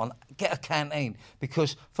give someone, get a canteen.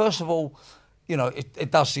 Because, first of all,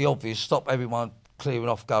 it does the obvious, stop everyone clearing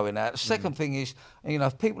off, going out. The second thing is,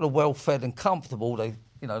 if people are well fed and comfortable, they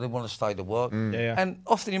want to stay to work. And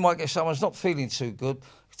often you might get someone who's not feeling too good,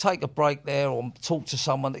 take a break there or talk to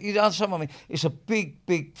someone. You understand what I mean? It's a big,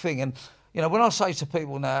 big thing. And, when I say to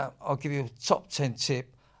people now, I'll give you a top 10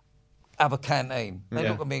 tip, have a canteen. They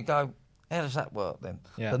look at me and go, how does that work then?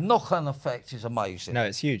 The knock-on effect is amazing. No,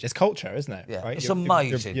 it's huge. It's culture, isn't it? Yeah, right? It's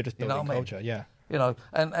amazing. You're just building culture, yeah.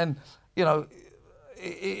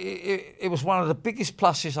 It was one of the biggest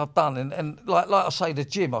pluses I've done. And like I say, the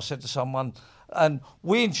gym, I said to someone, and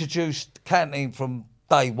we introduced canteen from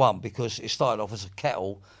day one because it started off as a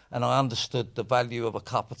kettle, and I understood the value of a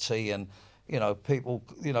cup of tea and, people,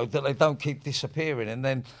 that they don't keep disappearing. And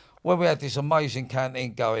then when we had this amazing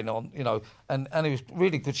canteen going on, and he was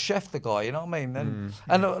really good chef, the guy, you know what I mean?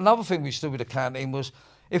 And another thing we used to do with the canteen was,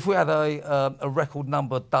 if we had a record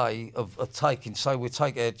number day of taking, say we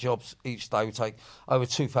take our jobs each day, we take over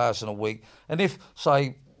 2,000 a week, and if,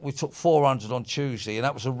 say, we took 400 on Tuesday, and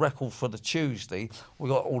that was a record for the Tuesday, we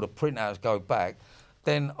got all the printouts go back,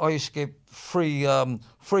 then I used to give free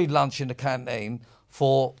lunch in the canteen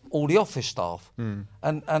for all the office staff.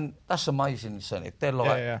 And that's amazing incentive. They're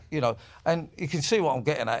like, and you can see what I'm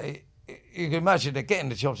getting at. You can imagine they're getting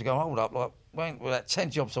the jobs and going, hold up, like, we're at 10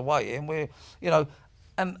 jobs away, and we're,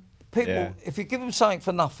 and people, if you give them something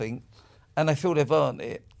for nothing and they feel they've earned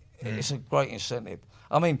it, it's a great incentive.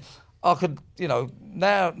 I mean, I could,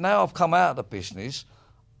 now I've come out of the business,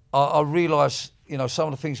 I realise, some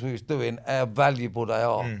of the things we was doing, how valuable they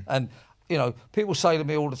are. And, people say to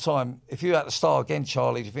me all the time, if you had to start again,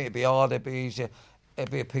 Charlie, do you think it'd be hard, it'd be easier? It'd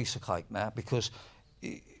be a piece of cake now because,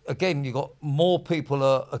 again, you've got more people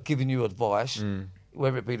are giving you advice,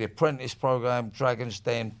 whether it be the apprentice program, Dragon's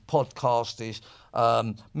Den, podcasters,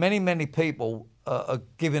 many people are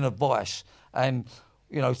giving advice. And,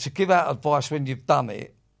 to give out advice when you've done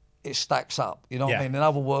it, it stacks up. You know what I mean? In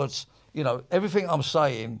other words, everything I'm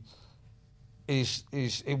saying is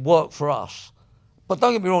it worked for us. But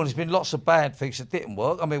don't get me wrong, there's been lots of bad things that didn't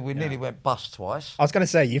work. I mean, we nearly went bust twice. I was going to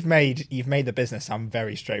say, you've made the business sound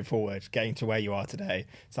very straightforward. Getting to where you are today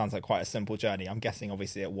sounds like quite a simple journey. I'm guessing,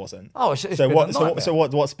 obviously, it wasn't. Oh, it's been a nightmare. So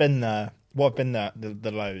what's been the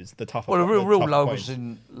lows, the tougher? Well, the real low was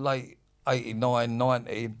in late 89,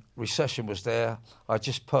 90. Recession was there. I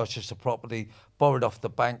just purchased a property, borrowed off the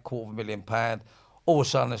bank £250,000. All of a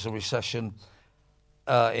sudden, there's a recession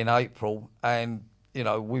in April, and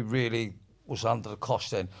we really was under the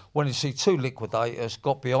cost then. When you see two liquidators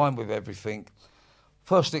got behind with everything,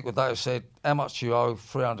 first liquidator said, how much you owe?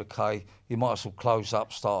 300k, you might as well close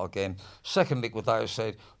up, start again. Second liquidator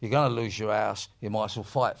said, you're going to lose your house, you might as well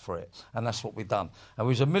fight for it. And that's what we've done. And it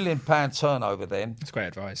was £1 million turnover then. That's great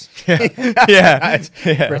advice. I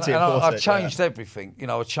changed everything.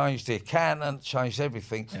 I changed the accountant, changed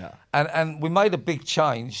everything. Yeah. And we made a big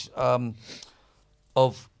change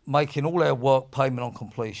of making all our work payment on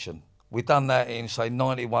completion. We've done that in, say,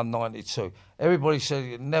 91, 92. Everybody said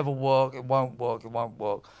it never work, it won't work, it won't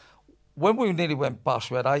work. When we nearly went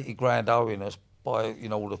bust, we had 80 grand owing us by,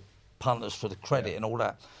 all the punters for the credit and all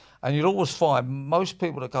that. And you'd always find most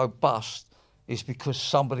people that go bust is because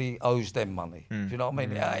somebody owes them money. Do you know what I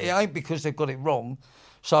mean? It ain't because they've got it wrong.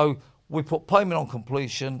 So we put payment on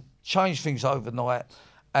completion, changed things overnight,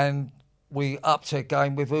 and we upped our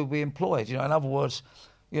game with who we employed. In other words,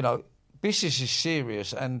 business is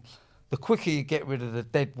serious, and the quicker you get rid of the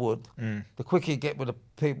dead wood, the quicker you get rid of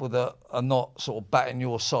people that are not sort of batting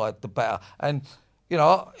your side, the better. And, in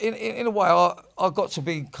a way, I got to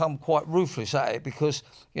become quite ruthless at it because,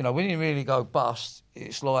 when you really go bust,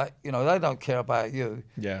 it's like, they don't care about you.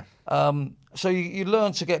 Yeah. So you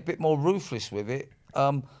learn to get a bit more ruthless with it.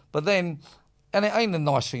 But then, and it ain't a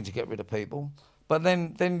nice thing to get rid of people, but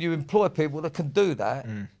then you employ people that can do that,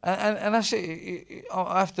 and that's it.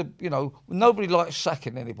 I have to, nobody likes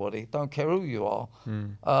sacking anybody. Don't care who you are,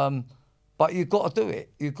 but you've got to do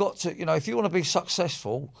it. You've got to, if you want to be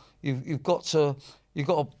successful, you've got to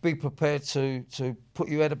be prepared to put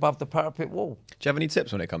your head above the parapet wall. Do you have any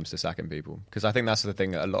tips when it comes to sacking people? Because I think that's the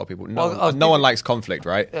thing that a lot of people. No one likes conflict,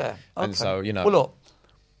 right? Yeah. Okay. And so Well, look,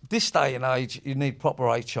 this day and age, you need proper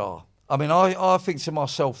HR. I mean, I think to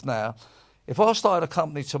myself now, if I started a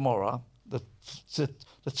company tomorrow, the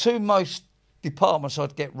two most departments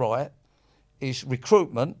I'd get right is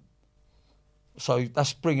recruitment, so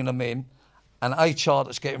that's bringing them in, and HR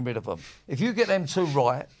that's getting rid of them. If you get them two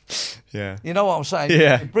right, you know what I'm saying?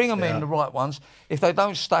 Yeah. You bring them in, the right ones. If they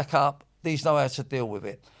don't stack up, these know how to deal with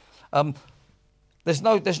it. There's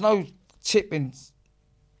no tip in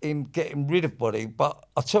in getting rid of body, but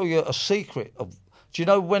I'll tell you a secret. Do you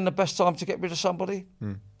know when the best time to get rid of somebody?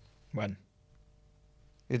 When?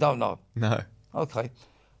 You don't know? No. Okay.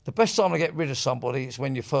 The best time to get rid of somebody is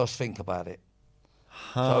when you first think about it.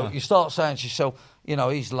 So you start saying to yourself, you know,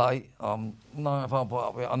 he's late. No, if I put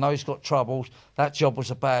up with it, I know he's got troubles. That job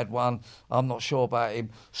was a bad one. I'm not sure about him.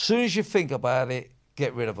 As soon as you think about it,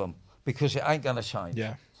 get rid of them, because it ain't going to change.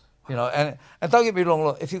 Yeah. You know, and don't get me wrong,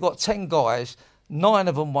 look, if you've got 10 guys, 9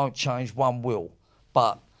 of them won't change, 1 will.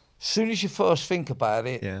 But as soon as you first think about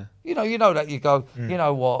it, you know that you go, you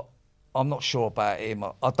know what, I'm not sure about him.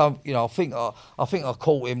 I don't, you know, I think I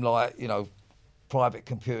caught him, like, you know, private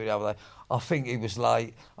computer the other day. I think he was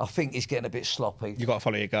late. I think he's getting a bit sloppy. You got to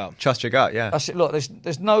follow your gut. Trust your gut, yeah. I said, look,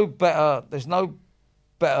 there's no better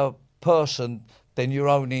person than your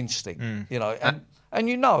own instinct, you know, and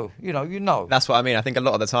you know. That's what I mean. I think a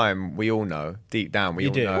lot of the time we all know, deep down, we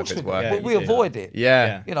all know if it's working. But we avoid it.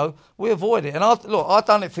 Yeah. You know, we avoid it. And I've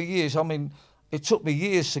done it for years. I mean, it took me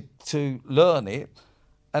years to learn it.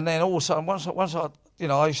 And then all of a sudden, once I, you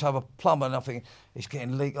know, I used to have a plumber, and I think he's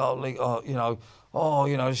getting leak, you know,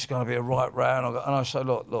 this is going to be a right row. And I say,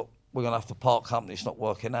 look, we're going to have to part company. It's not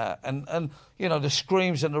working out. And you know, the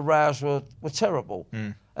screams and the rows were terrible.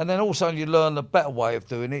 And then all of a sudden you learn the better way of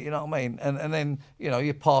doing it, you know what I mean? And then, you know,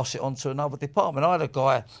 you pass it on to another department. I had a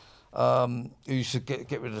guy who used to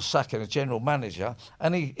get rid of the sack and a general manager,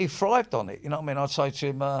 and he thrived on it, you know what I mean? I'd say to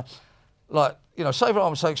him, like, you know, say for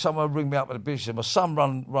I'm saying someone would ring me up at a business. My son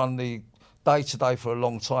run the day-to-day for a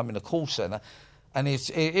long time in the call centre, and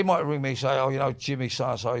he might ring me and say, oh, you know, Jimmy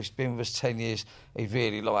so-and-so, he's been with us 10 years, he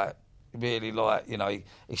really, you know,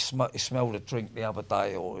 he smelled a drink the other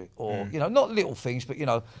day, or you know, not little things, but, you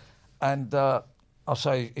know, and I'll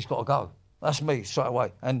say, he's got to go. That's me, straight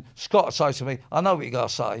away. And Scott would say to me, I know what you're going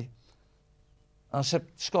to say. And I said,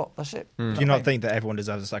 Scott, that's it. Do you not think that everyone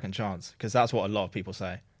deserves a second chance? Because that's what a lot of people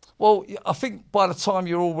say. Well, I think by the time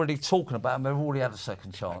you're already talking about them, they've already had a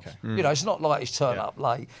second chance. Okay. You know, it's not like he's turned up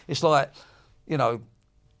late. It's like, you know,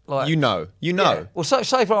 like... You know. Yeah. Well, say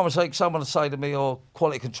for argument's sake, someone would say to me, or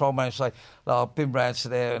quality control manager say, oh, I've been round to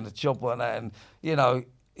there and the job went out, and, you know,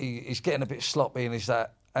 he's getting a bit sloppy and he's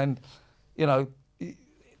that. And, you know,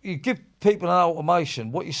 you give people an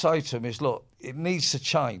ultimatum. What you say to them is, look, it needs to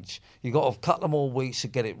change. You've got a couple of more weeks to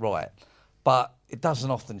get it right. But it doesn't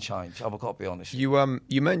often change. I've got to be honest. You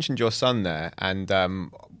mentioned your son there, and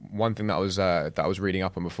one thing that I was reading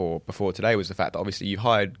up on before today was the fact that obviously you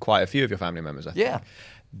hired quite a few of your family members. I think. Yeah.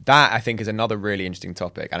 That I think is another really interesting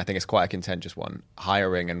topic, and I think it's quite a contentious one.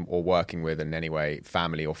 Hiring or working with in any way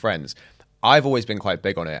family or friends. I've always been quite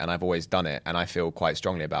big on it, and I've always done it, and I feel quite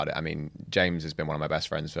strongly about it. I mean, James has been one of my best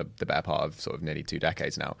friends for the better part of sort of nearly 2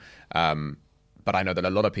 decades now. But I know that a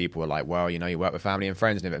lot of people are like, well, you know, you work with family and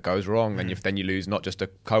friends, and if it goes wrong, then you lose not just a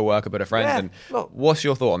co-worker but a friend. Yeah, and look, what's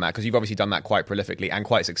your thought on that? Because you've obviously done that quite prolifically and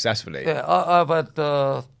quite successfully. Yeah, I've had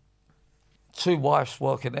 2 wives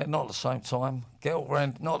working there, not at the same time.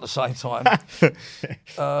 Girlfriend, not at the same time.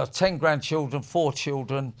 10 grandchildren, 4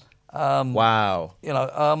 children. Wow. You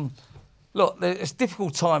know, look, there's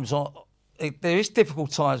difficult times. There is difficult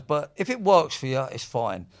times, but if it works for you, it's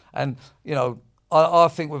fine. And, you know, I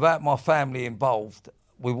think without my family involved,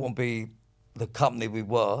 we wouldn't be the company we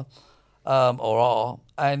were or are.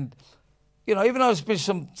 And, you know, even though there's been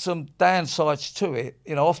some downsides to it,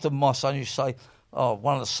 you know, often my son used to say, oh,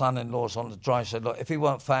 one of the son-in-laws on the drain said, look, if he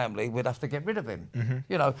weren't family, we'd have to get rid of him. Mm-hmm.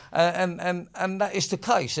 You know, and that is the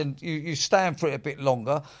case. And you stand for it a bit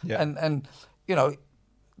longer. Yeah. And you know,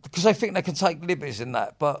 because they think they can take liberties in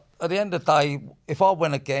that. But at the end of the day, if I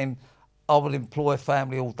went again, I would employ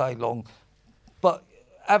family all day long. But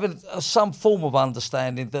having some form of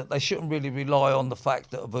understanding that they shouldn't really rely on the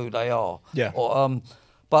fact of who they are. Yeah. Or,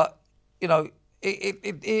 but, you know,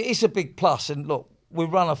 it's a big plus. And look, we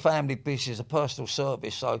run a family business, a personal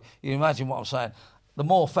service. So you imagine what I'm saying. The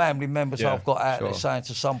more family members I've got out there saying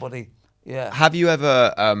to somebody, Have you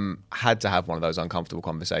ever had to have one of those uncomfortable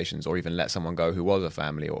conversations, or even let someone go who was a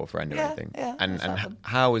family or a friend or anything? Yeah. And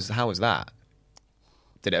how was that?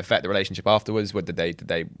 Did it affect the relationship afterwards? Were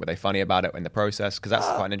they funny about it in the process? Because that's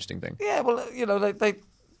quite an interesting thing. Yeah, well, you know, they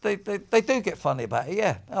do get funny about it.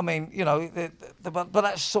 Yeah, I mean, you know, but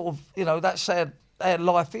that's sort of, you know, that's their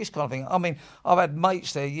life is kind of thing. I mean, I've had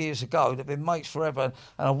mates there years ago that've been mates forever,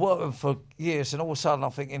 and I've worked with them for years, and all of a sudden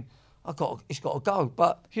I'm thinking, it's got to go.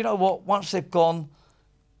 But you know what? Once they've gone,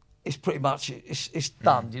 it's pretty much it's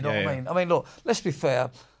done. You know what I mean? I mean, look, let's be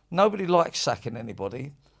fair. Nobody likes sacking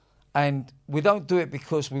anybody. And we don't do it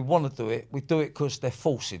because we want to do it. We do it because they're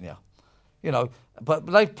forcing you. You know, but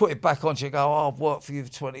they put it back on you and go, oh, I've worked for you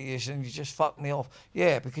for 20 years and you just fucked me off.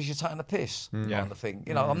 Yeah, because you're taking the piss kind of thing.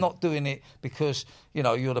 You know, I'm not doing it because, you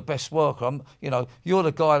know, you're the best worker. You're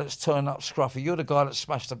the guy that's turned up scruffy. You're the guy that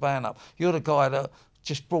smashed the van up. You're the guy that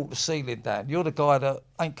just brought the ceiling down. You're the guy that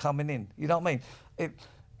ain't coming in. You know what I mean?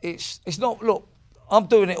 It's not, look, I'm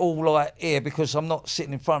doing it all like here because I'm not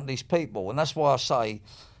sitting in front of these people. And that's why I say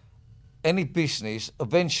any business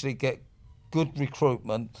eventually get good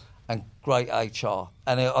recruitment and great HR.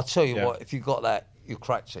 And I'll tell you what, if you got that, you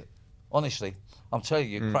cracked it. Honestly, I'm telling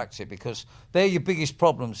you, cracked it, because they're your biggest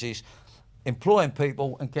problems is employing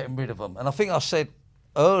people and getting rid of them. And I think I said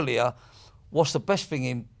earlier, what's the best thing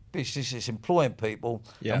in business is employing people,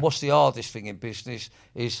 and what's the hardest thing in business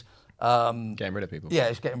is getting rid of people. Yeah,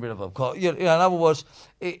 it's getting rid of them. You know, in other words,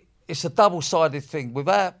 it's a double-sided thing.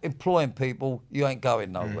 Without employing people, you ain't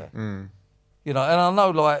going nowhere. You know, and I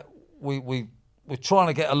know, like, we're trying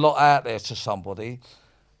to get a lot out there to somebody,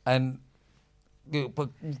 but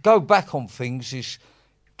go back on things is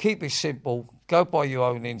keep it simple, go by your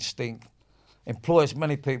own instinct, employ as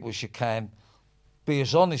many people as you can, be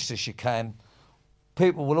as honest as you can.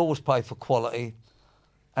 People will always pay for quality,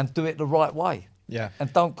 and do it the right way. Yeah.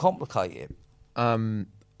 And don't complicate it. I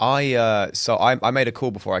made a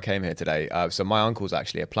call before I came here today. So my uncle's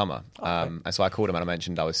actually a plumber. And so I called him and I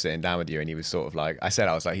mentioned I was sitting down with you, and he was sort of like,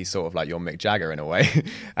 he's sort of like your Mick Jagger in a way.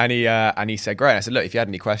 and he said, great. I said, look, if you had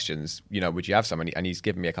any questions, you know, would you have some? And he's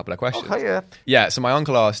given me a couple of questions. Okay, yeah. Yeah. So my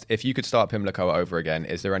uncle asked, if you could start Pimlico over again,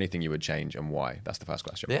 is there anything you would change and why? That's the first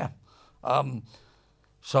question. Yeah.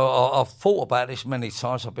 So I've thought about this many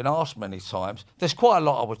times. I've been asked many times. There's quite a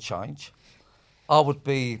lot I would change. I would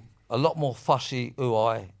be a lot more fussy who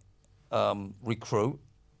I recruit.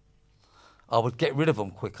 I would get rid of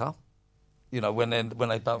them quicker, you know, when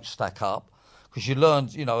they don't stack up. Because you learn,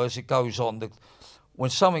 you know, as it goes on,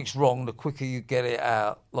 when something's wrong, the quicker you get it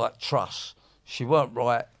out, like trust. She weren't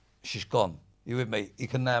right, she's gone. You with me? You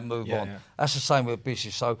can now move on. Yeah. That's the same with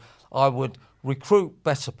business. So I would recruit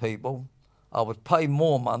better people. I would pay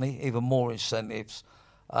more money, even more incentives,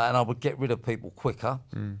 and I would get rid of people quicker.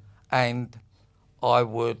 And I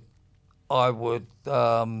would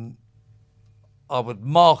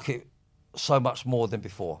market so much more than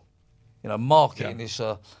before. You know, marketing is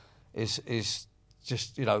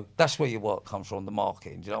just, you know, that's where your work comes from, the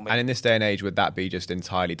marketing. Do you know what I mean? And in this day and age, would that be just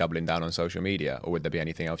entirely doubling down on social media, or would there be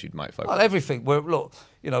anything else you might focus on? Everything. Look,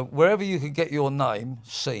 you know, wherever you can get your name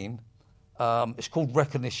seen, it's called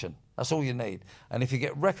recognition. That's all you need. And if you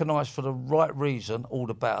get recognised for the right reason, all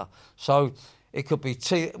the better. So it could be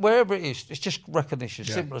wherever it is, it's just recognition,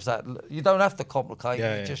 simple as that. You don't have to complicate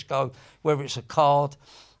it. Just go, whether it's a card.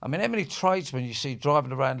 I mean, how many tradesmen you see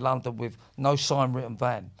driving around London with no sign-written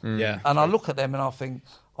van? And I look at them and I think,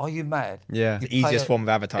 are you mad? Yeah, the easiest form of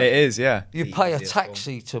advertising. It is, yeah. You pay a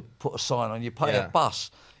taxi to put a sign on. You pay a bus.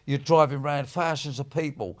 You're driving around thousands of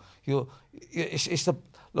people. It's the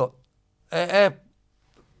look. Our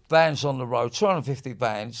vans on the road, 250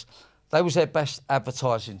 vans. They was their best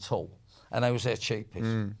advertising tool, and they was their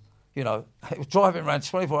cheapest. You know, driving around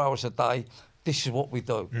 24 hours a day. This is what we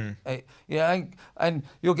do. And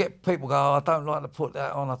you'll get people go, oh, I don't like to put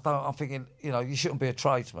that on. I'm thinking, you know, you shouldn't be a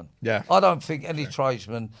tradesman. Yeah. I don't think any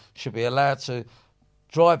tradesman should be allowed to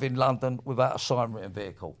drive in London without a sign-written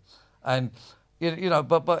vehicle. And, you know,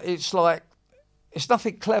 but it's like, it's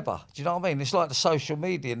nothing clever. Do you know what I mean? It's like the social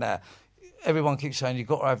media now. Everyone keeps saying, you've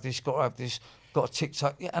got to have this, got a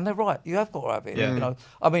TikTok. Yeah, and they're right. You have got to have it. Yeah. You know,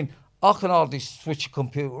 I mean, I can hardly switch a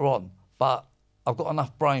computer on, but I've got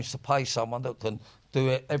enough brains to pay someone that can do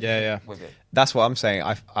it with it. That's what I'm saying.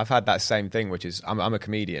 I've had that same thing, which is I'm a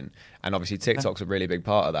comedian, and obviously TikTok's a really big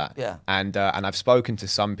part of that. Yeah. And I've spoken to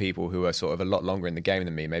some people who are sort of a lot longer in the game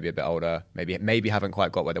than me, maybe a bit older, maybe haven't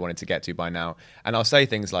quite got where they wanted to get to by now. And I'll say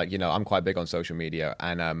things like, you know, I'm quite big on social media,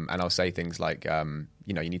 and I'll say things like,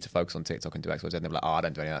 you know, you need to focus on TikTok and do X, Y, Z. And they're like, oh, I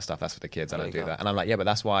don't do any of that stuff. That's for the kids. I don't do that. And I'm like, yeah, but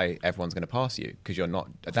that's why everyone's going to pass you, because you're not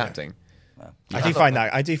adapting. Yeah. I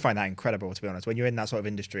do find that incredible, to be honest. When you're in that sort of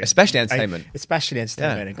industry, especially entertainment,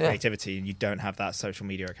 and creativity, and you don't have that social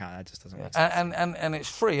media account, that just doesn't make sense. And it's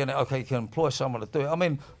free, and okay, you can employ someone to do it. I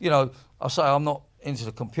mean, you know, I say I'm not into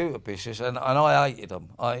the computer business, and I hated them.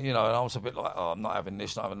 You know, and I was a bit like, oh, I'm not having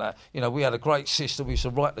this, not having that. You know, we had a great system. We used to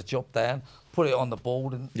write the job down, put it on the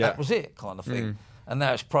board, and that was it, kind of thing. And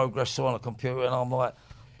now it's progressed on a computer, and I'm like,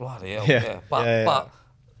 bloody hell, But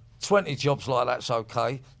 20 jobs like that's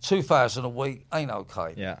okay. 2,000 a week ain't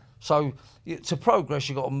okay. Yeah. So to progress,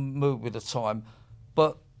 you've got to move with the time.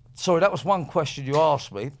 But, sorry, that was one question you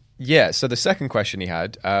asked me. Yeah, so the second question he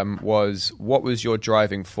had was, what was your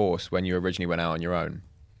driving force when you originally went out on your own?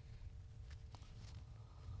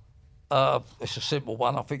 It's a simple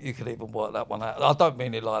one. I think you could even work that one out. I don't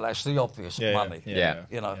mean it like that. It's the obvious money. Yeah.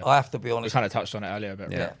 You know, I have to be honest. We kind of touched on it earlier,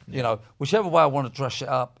 but Yeah. You know, whichever way I want to dress it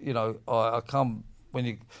up, you know, I come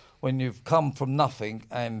when you've come from nothing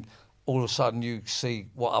and all of a sudden you see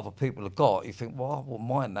what other people have got, you think, well, I wouldn't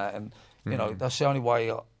mind that. And, you know, that's the only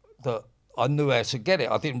way that I knew how to get it.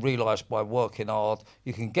 I didn't realise by working hard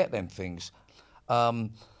you can get them things.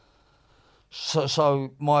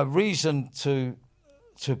 So my reason to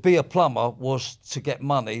be a plumber was to get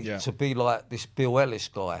money, to be like this Bill Ellis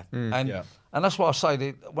guy. And that's why I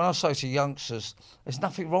say, when I say to youngsters, there's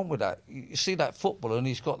nothing wrong with that. You see that footballer and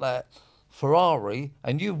he's got that Ferrari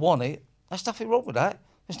and you want it, there's nothing wrong with that.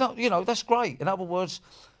 It's not, you know, that's great. In other words,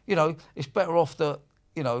 you know, it's better off that,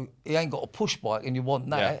 you know, he ain't got a push bike and you want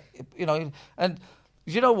that, you know. And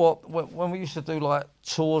you know what, when we used to do like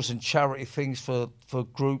tours and charity things for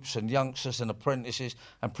groups and youngsters and apprentices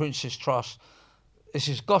and Prince's Trust, this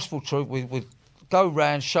is gospel truth. We'd go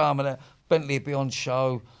round, show them that Bentley would be on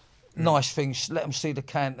show, nice things, let them see the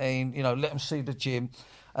canteen, you know, let them see the gym.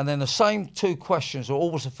 And then the same two questions are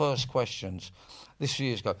always the first questions. This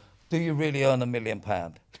years ago, do you really earn £1 million?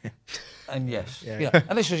 And yes. You know,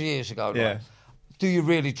 and this was years ago. Right? Do you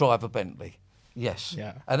really drive a Bentley? Yes.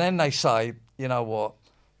 And then they say, you know what,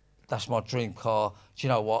 that's my dream car. Do you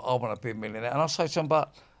know what, I want to be a millionaire. And I say to them,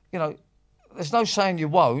 but, you know, there's no saying you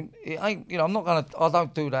won't. It ain't, you know, I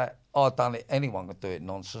don't do that. I've done it. Anyone can do it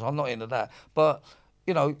nonsense. I'm not into that. But,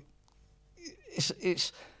 you know,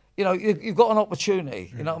 it's you know, you've got an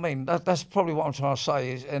opportunity. You know what I mean? That's probably what I'm trying to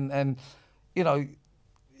say is, and you know,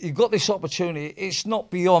 you've got this opportunity. It's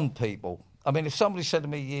not beyond people. I mean, if somebody said to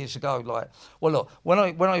me years ago, like, well, look, when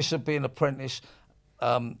I used to be an apprentice,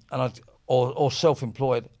 or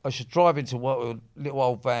self-employed, I used to drive into work with a little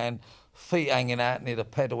old van, feet hanging out near the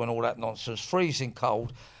pedal and all that nonsense, freezing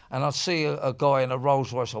cold, and I'd see a guy in a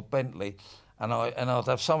Rolls Royce or Bentley, and I'd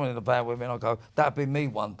have someone in the van with me, and I'd go, that'd be me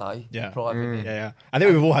one day, privately. I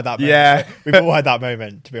think we've all had that moment. We've all had that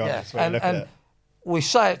moment, to be honest. When we look at it. We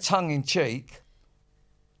say it tongue-in-cheek,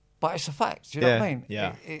 but it's a fact, do you know what I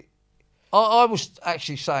mean? I was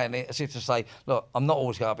actually saying it as if to say, look, I'm not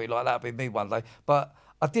always going to be like that, it'll be me one day, but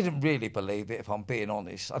I didn't really believe it, if I'm being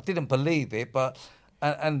honest. I didn't believe it, but...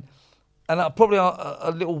 And probably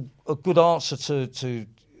a good answer to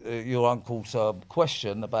your uncle's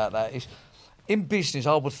question about that is, in business,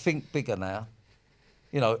 I would think bigger now.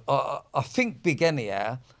 You know, I think big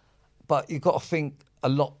anyhow, but you've got to think a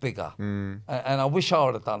lot bigger. And I wish I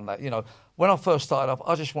would have done that. You know, when I first started off,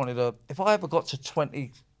 I just wanted to... If I ever got to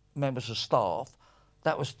 20 members of staff,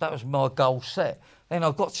 that was my goal set. Then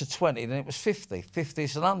I got to 20, then it was 50. 50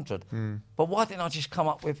 is 100. But why didn't I just come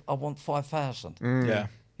up with, I want 5,000?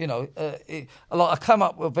 You know, like I came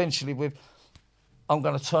up eventually with, I'm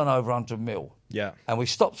going to turn over 100 mil. And we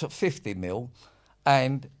stopped at 50 mil,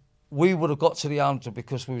 and we would have got to the 100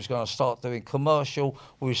 because we was going to start doing commercial.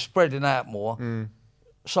 We were spreading out more.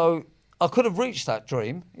 So I could have reached that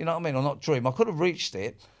dream, you know what I mean? Or not dream, I could have reached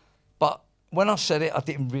it. But when I said it, I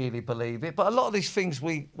didn't really believe it. But a lot of these things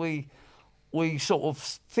we sort of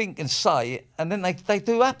think and say it, and then they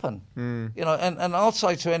do happen. You know, and I'll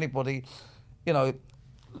say to anybody, you know,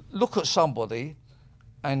 look at somebody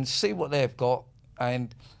and see what they've got,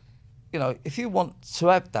 and you know, if you want to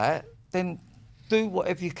have that, then do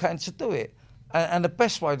whatever you can to do it. And the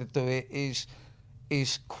best way to do it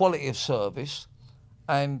is quality of service.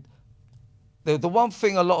 And the one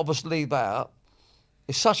thing a lot of us leave out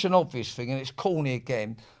is such an obvious thing, and it's corny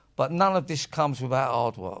again, but none of this comes without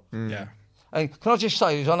hard work. And can I just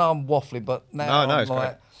say this? I know I'm waffling, but now it's like,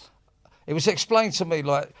 great. It was explained to me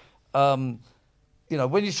like, you know,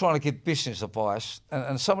 when you're trying to give business advice,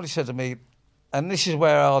 and somebody said to me, and this is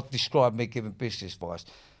where I'll describe me giving business advice,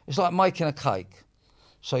 it's like making a cake.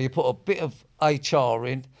 So you put a bit of HR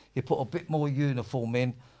in, you put a bit more uniform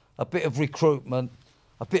in, a bit of recruitment,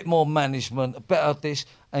 a bit more management, a bit of this,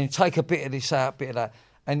 and you take a bit of this out, a bit of that,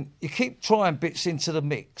 and you keep trying bits into the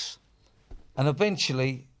mix, and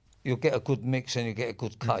eventually you'll get a good mix and you get a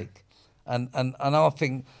good cake. And I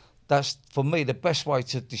think that's, for me, the best way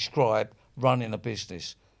to describe running a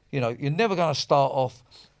business. You know, you're never going to start off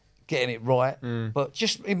getting it right, but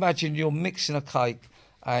just imagine you're mixing a cake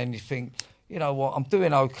and you think, you know what, I'm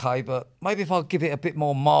doing okay, but maybe if I give it a bit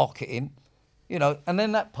more marketing, you know, and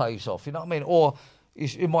then that pays off, you know what I mean? Or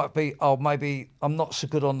it might be, oh, maybe I'm not so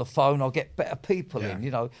good on the phone, I'll get better people in,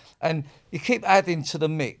 you know, and you keep adding to the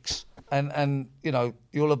mix, and you know,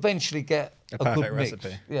 you'll eventually get a good recipe.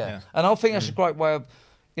 Mix. Yeah. And I think that's a great way of,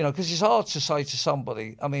 you know, because it's hard to say to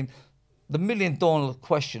somebody, I mean, the $1 million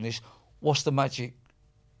question is, what's the magic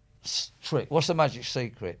trick? What's the magic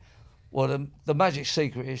secret? Well, the magic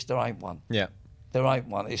secret is there ain't one. Yeah. There ain't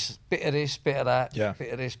one. It's a bit of this, bit of that, Yeah.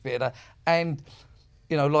 bit of this, bit of that. And,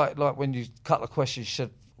 you know, like when you cut the question, you said,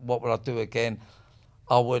 what would I do again?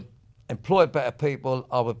 I would employ better people.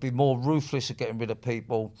 I would be more ruthless at getting rid of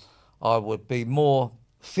people. I would be more,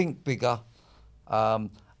 think bigger. And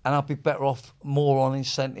I'd be better off more on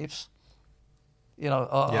incentives. You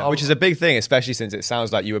know, Which is a big thing, especially since it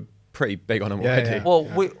sounds like you were pretty big on them already. Yeah. Well,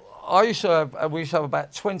 we used to have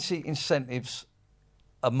about 20 incentives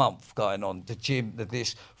a month going on. The gym,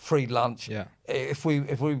 this, free lunch. Yeah. If we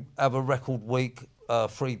have a record week,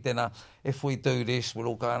 free dinner. If we do this, we'll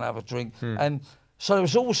all go and have a drink. And so there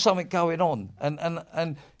was always something going on.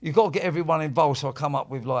 And you've got to get everyone involved. So I come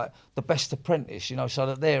up with like the best apprentice, you know, so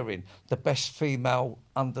that they're in. The best female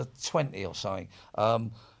under 20 or something.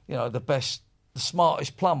 You know, the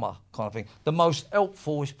smartest plumber kind of thing. The most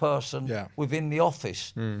helpfulest person within the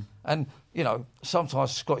office. And, you know,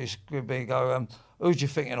 sometimes Scottish would be go, who do you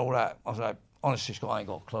think and all that? I was like, honestly, Scott, I ain't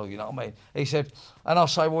got a clue, you know what I mean? He said, and I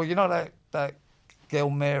say, well, you know that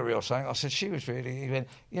girl Mary or something? I said, she was really, he went,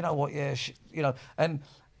 you know what, yeah, you know, and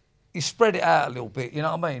you spread it out a little bit, you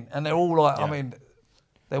know what I mean? And they're all like, I mean,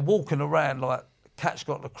 they're walking around like cat's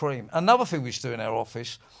got the cream. Another thing we used to do in our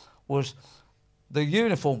office was the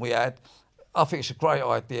uniform we had. I think it's a great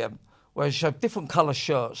idea. Whereas you have different colour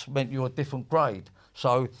shirts meant you're a different grade.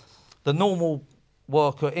 So the normal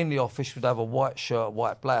worker in the office would have a white shirt,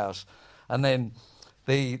 white blouse, and then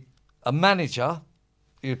a manager,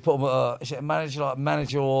 you'd put them. Is it a manager, like a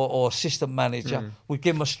manager or assistant manager? Would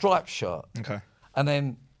give them a striped shirt. Okay. And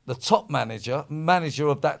then the top manager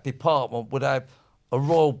of that department would have a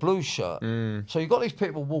royal blue shirt. So you've got these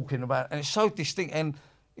people walking around, and it's so distinct. And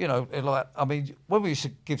you know, like, I mean, when we used to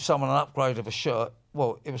give someone an upgrade of a shirt,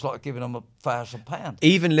 well, it was like giving them £1,000.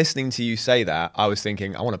 Even listening to you say that, I was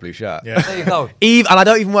thinking, I want a blue shirt. Yeah. There you go. And I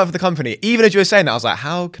don't even work for the company. Even as you were saying that, I was like,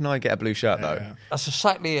 how can I get a blue shirt though? Yeah. That's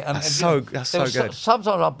exactly it. And, That's so good. Sometimes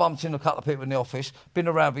I bumped into a couple of people in the office, been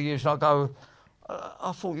around for years, and I go,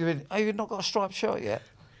 I thought you've not got a striped shirt yet.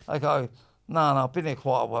 I go, no, I've been here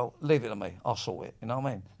quite a while. Leave it to me. I'll sort it. You know what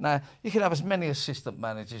I mean? Now, you can have as many assistant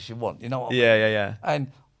managers as you want. You know what I mean? Yeah.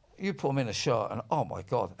 And you put them in a shirt, and oh my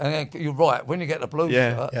God! And then you're right. When you get the blue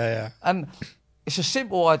shirt, and it's a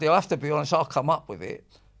simple idea. I have to be honest. I'll come up with it,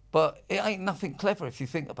 but it ain't nothing clever if you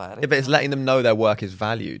think about it. Yeah, but it's letting them know their work is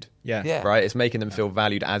valued. Yeah. Right. It's making them feel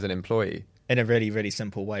valued as an employee in a really, really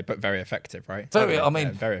simple way, but very effective, right? Very. I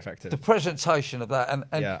mean, very effective. The presentation of that,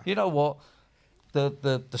 and you know what,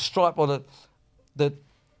 the stripe or the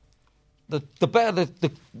better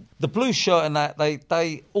the blue shirt and that,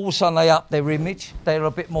 they all of a sudden they up their image. They're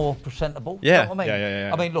a bit more presentable. Yeah. You know what I mean?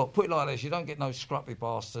 Yeah. I mean, look, put it like this: you don't get no scruffy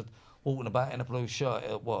bastard walking about in a blue shirt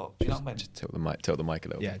at work. Do you know what I mean? Just tilt the mic a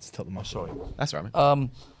little. Yeah, just tilt the mic. Sorry. That's right,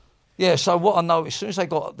 man. Yeah. So what I noticed, as soon as they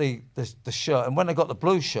got the shirt, and when they got the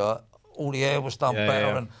blue shirt, all the hair was done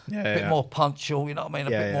better and a bit more punctual. You know what I mean?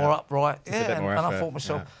 A bit more upright. Just a bit more and I effort, thought to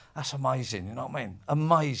myself, that's amazing. You know what I mean?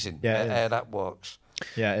 Amazing. How that works.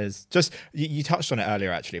 Yeah, it is. Just you touched on it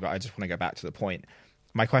earlier, actually, but I just want to go back to the point.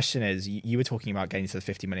 My question is, you were talking about getting to the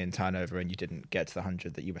 50 million turnover, and you didn't get to the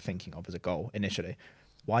 100 that you were thinking of as a goal initially.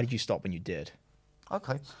 Why did you stop when you did?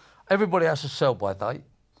 Okay, everybody has a sell-by date,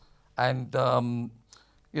 and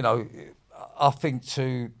you know, I think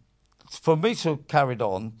for me to have carried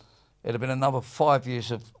on, it'd have been another 5 years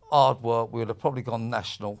of hard work. We would have probably gone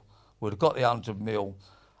national. We'd have got the 100 mil.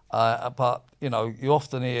 But, you know, you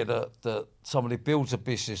often hear that somebody builds a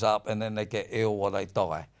business up and then they get ill or they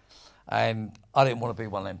die. And I didn't want to be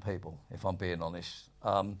one of them people, if I'm being honest.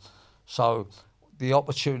 So the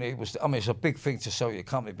opportunity was, I mean, it's a big thing to sell your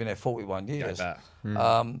company. Been there 41 years. Yeah,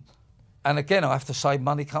 I bet. And again, I have to say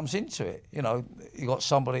money comes into it. You know, you got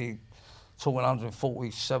somebody talking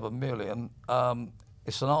 147 million.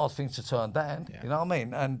 It's an hard thing to turn down. Yeah. You know what I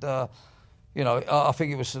mean? And, you know, I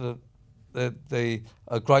think it was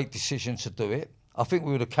a great decision to do it. I think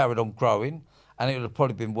we would have carried on growing, and it would have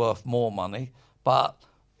probably been worth more money. But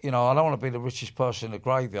you know, I don't want to be the richest person in the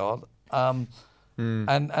graveyard. And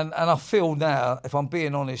I feel now, if I'm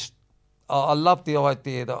being honest, I love the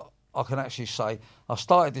idea that I can actually say I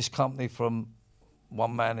started this company from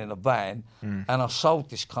one man in a van, and I sold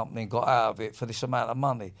this company and got out of it for this amount of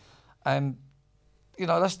money. And you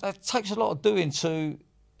know, that takes a lot of doing to,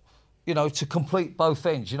 you know, to complete both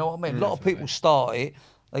ends. You know what I mean? A lot of people start it,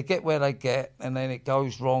 they get where they get, and then it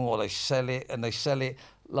goes wrong, or they sell it, and they sell it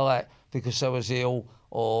like because they was ill,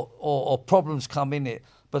 or problems come in it.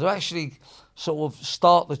 But to actually sort of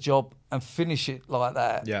start the job and finish it like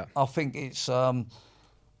that, I think it's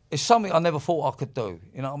something I never thought I could do.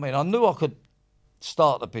 You know what I mean? I knew I could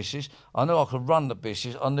start the business. I knew I could run the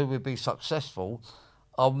business. I knew we'd be successful.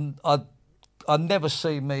 I'd never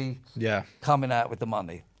see me coming out with the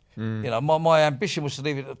money. You know, my ambition was to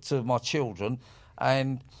leave it to my children,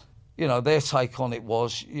 and you know, their take on it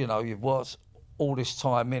was, you know, you've worked all this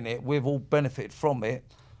time in it, we've all benefited from it.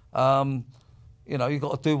 You know, you've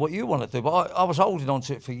got to do what you want to do. But I was holding on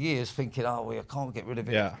to it for years, thinking, I can't get rid of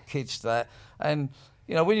it, kids, that. And,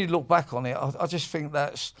 you know, when you look back on it, I just think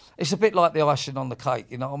it's a bit like the icing on the cake,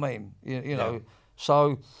 you know what I mean? You know,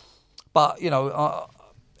 so, but, you know,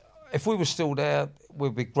 if we were still there,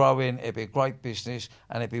 we'd be growing, it'd be a great business,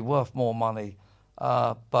 and it'd be worth more money.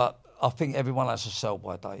 But I think everyone has a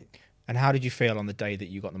sell-by date. And how did you feel on the day that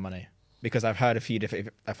you got the money? Because I've heard a few different,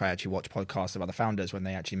 if I actually watch podcasts of other founders, when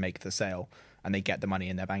they actually make the sale and they get the money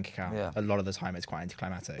in their bank account, a lot of the time it's quite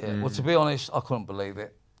anticlimactic. Yeah. Well, to be honest, I couldn't believe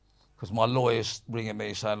it, because my lawyer's ringing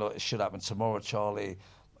me saying, look, it should happen tomorrow, Charlie,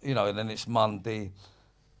 you know, and then it's Monday,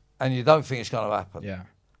 and you don't think it's going to happen. Yeah.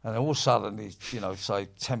 And then all of a sudden, you know, say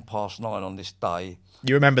 9:10 on this day.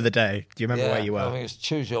 You remember the day? Do you remember where you were? I think it's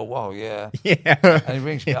Tuesday or what, yeah. Yeah. And he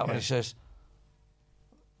rings me up and he says,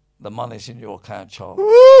 the money's in your account, Charlie.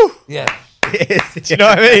 Woo! Yeah. Do you know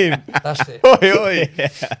what I mean? That's it. Oi, oi.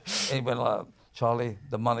 He went like, Charlie,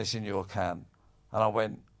 the money's in your account. And I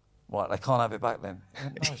went, right, they can't have it back then. He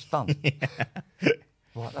went, no, it's done.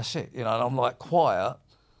 Right, that's it. You know, and I'm like quiet.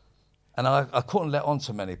 And I couldn't let on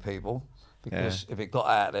to many people, because if it got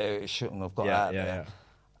out there, it shouldn't have got out there.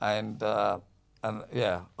 Yeah. And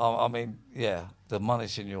I mean, the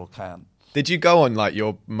money's in your account. Did you go on like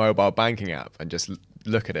your mobile banking app and just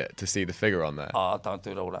look at it to see the figure on there? Oh, I don't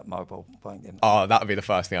do all that mobile banking. Oh, that would be the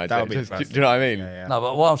first thing I'd do. Do you know what I mean? Yeah. No,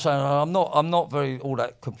 but what I'm saying, I'm not very all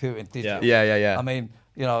that computing digital. Yeah. I mean,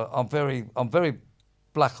 you know, I'm very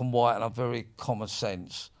black and white, and I'm very common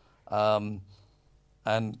sense. And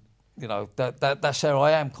you know, that's how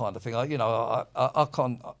I am, kind of thing. I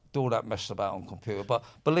can't do all that mess about on computer. But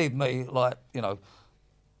believe me, like, you know,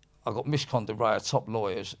 I've got Mish Conderay, top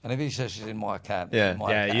lawyers, and if he says it's in my account, it's in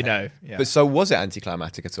my account. You know. Yeah. But so was it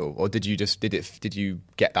anticlimactic at all, or did you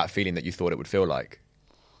get that feeling that you thought it would feel like?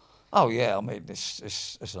 Oh yeah, I mean,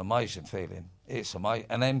 it's an amazing feeling. It's amazing.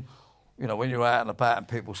 And then, you know, when you're out and about and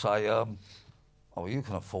people say, "Oh, you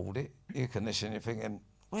can afford it, you can this," and you're thinking,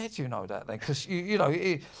 where do you know that then? Because you know,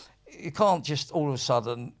 you can't just all of a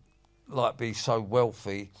sudden like be so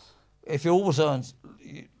wealthy. If you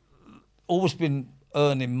always been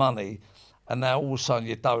earning money, and now all of a sudden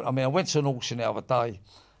you don't. I mean, I went to an auction the other day.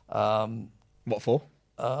 What for?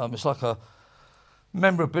 It's like a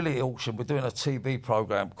memorability auction. We're doing a TV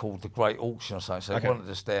program called The Great Auction or something. So I wanted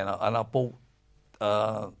us there, and I bought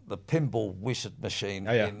the pinball wizard machine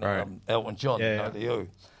in Elton John, the U.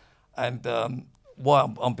 And why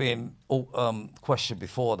I'm being questioned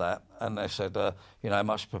before that, and they said, you know, how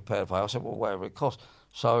much prepared for? I said, well, whatever it costs.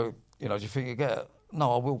 So, you know, do you think you get it?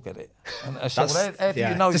 No, I will get it. And I said, well, how do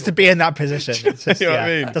you know? Just to be in that position. It's just, you know what I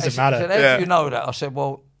mean? It doesn't matter. Said, how do you know that? I said,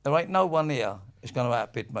 well, there ain't no one here who's going to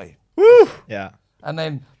outbid me. Woo! Yeah. And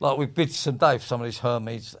then, like, we bid some day for some of these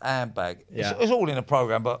Hermes handbag. Yeah. It's all in a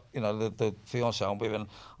program, but, you know, the fiancé I'm with, and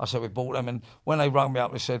I said we bought them. And when they rang me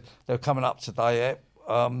up, they said, they're coming up today.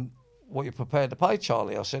 What you prepared to pay,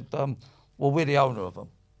 Charlie? I said, well, we're the owner of them.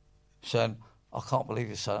 Saying, I can't believe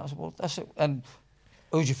you're saying that. I said, well, that's it. And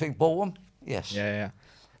who do you think bought them? Yes. Yeah.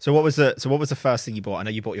 So what was the first thing you bought? I know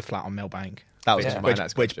you bought your flat on Millbank. That was my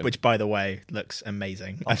next question. Which, by the way, looks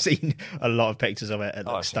amazing. I've seen a lot of pictures of it. It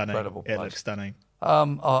looks stunning. Incredible place. It looks stunning. I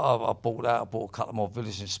bought that. I bought a couple more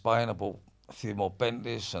villas in Spain. I bought a few more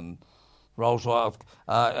Bentleys and Rolls Royce.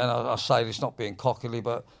 And I say this not being cockily,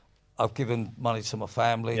 but I've given money to my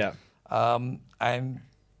family. Yeah. And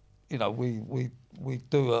you know, we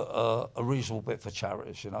do a reasonable bit for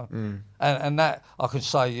charities. You know, and that I can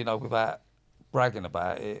say, you know, without bragging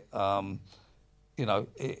about it. You know,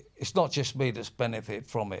 it's not just me that's benefited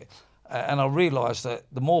from it. And I realise that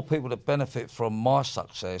the more people that benefit from my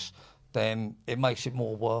success, then it makes it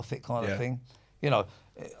more worth it, kind of thing. You know,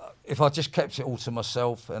 if I just kept it all to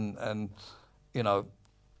myself, and you know,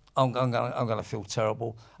 I'm going to feel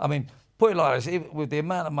terrible. I mean, put it like this: with the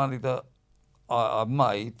amount of money that I've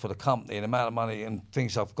made for the company, and the amount of money and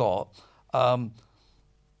things I've got,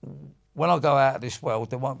 when I go out of this world,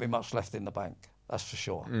 there won't be much left in the bank. That's for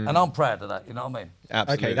sure. And I'm proud of that, you know what I mean?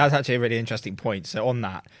 Absolutely. Okay, that's actually a really interesting point. So on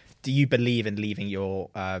that, do you believe in leaving your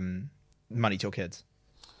money to your kids?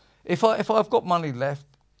 If I've got money left,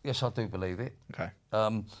 yes, I do believe it. Okay.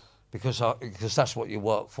 Because that's what you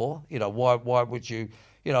work for. You know, why would you?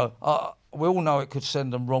 You know, we all know it could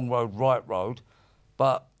send them wrong road, right road,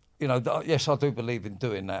 but you know, yes, I do believe in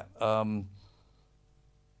doing that.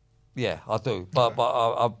 Yeah, I do. But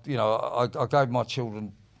I gave my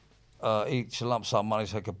children each a lump sum money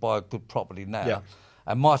so they could buy a good property now. Yeah.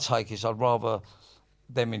 And my take is I'd rather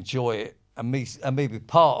them enjoy it and me be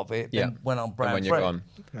part of it than when I'm brand when you're free. gone.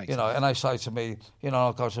 Makes And they say to me, I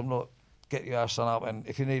go to them, look, get your house done up, and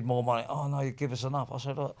if you need more money, oh no, you give us enough. I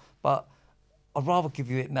said, look, but I'd rather give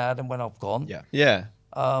you it now than when I've gone. Yeah.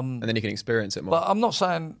 And then you can experience it more. But I'm not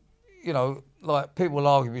saying, like people will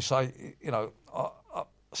argue, say,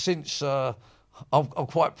 since I'm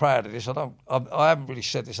quite proud of this. I haven't really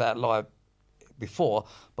said this out loud before,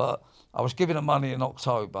 but I was given the money in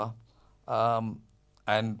October,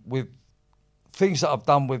 and with things that I've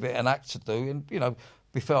done with it and had to do, and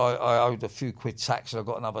before I owed a few quid tax, and I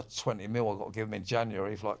got another 20 mil I got to give them in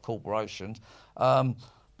January for like corporations.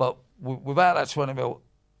 But without that 20 mil,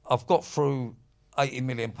 I've got through £80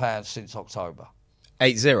 million since October.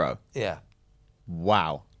 80? Yeah.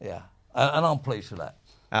 Wow. Yeah. And I'm pleased with that.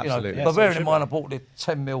 Absolutely. But bearing in mind, I bought the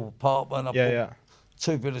 10 mil apartment. I bought Yeah.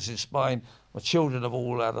 2 villas in Spain. My children have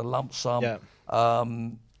all had a lump sum. Yeah.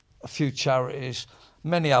 A few charities,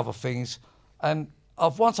 many other things. And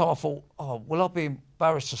one time I thought, will I be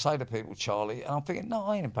embarrassed to say to people, Charlie? And I'm thinking, no,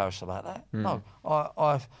 I ain't embarrassed about that. No,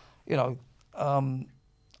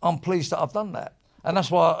 I'm pleased that I've done that. And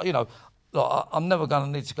that's why, look, I'm never going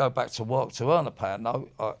to need to go back to work to earn a pound. No,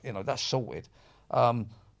 that's sorted.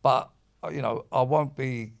 But I won't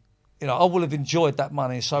be, I will have enjoyed that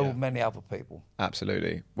money, and so will many other people.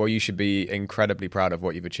 Absolutely. Well, you should be incredibly proud of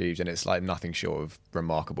what you've achieved, and it's like nothing short of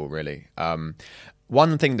remarkable, really.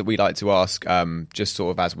 One thing that we like to ask, just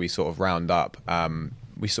sort of as we sort of round up,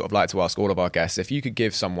 we sort of like to ask all of our guests, if you could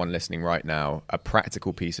give someone listening right now a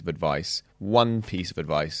practical piece of advice, one piece of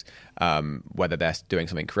advice, whether they're doing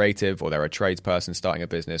something creative or they're a tradesperson starting a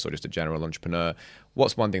business or just a general entrepreneur,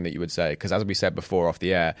 what's one thing that you would say? Because as we said before off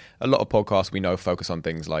the air, a lot of podcasts we know focus on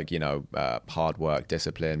things like, hard work,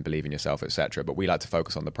 discipline, believe in yourself, etc. But we like to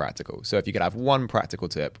focus on the practical. So if you could have one practical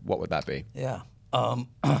tip, what would that be? Yeah.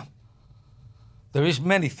 There is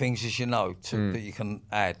many things, as you know, that you can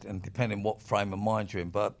add, and depending what frame of mind you're in.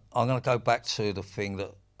 But I'm going to go back to the thing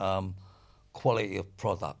that quality of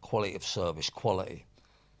product, quality of service, quality.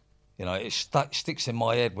 It sticks in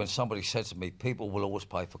my head when somebody says to me, people will always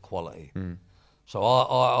pay for quality. So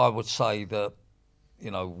I would say that,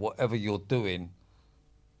 whatever you're doing,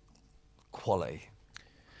 quality.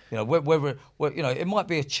 Whether it might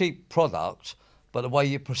be a cheap product, but the way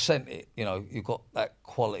you present it, you've got that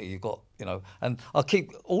quality, you've got, and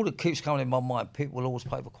all that keeps coming in my mind, people will always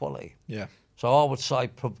pay for quality. Yeah. So I would say,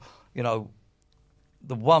 the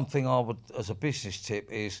one thing I would, as a business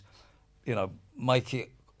tip is, make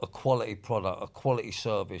it a quality product, a quality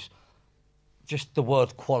service. Just the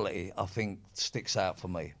word quality, I think, sticks out for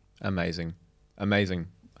me. Amazing.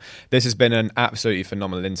 This has been an absolutely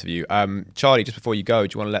phenomenal interview. Charlie, just before you go,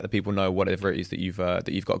 do you want to let the people know whatever it is that you've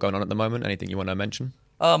got going on at the moment? Anything you want to mention?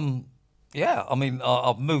 Yeah, I mean,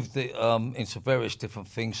 I've moved it into various different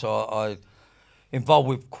things. So I involved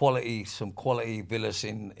with some quality villas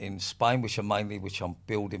in Spain, which I'm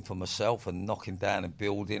building for myself and knocking down and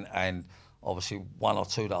building, and obviously one or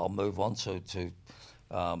two that I'll move on to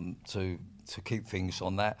keep things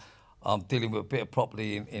on that. I'm dealing with a bit of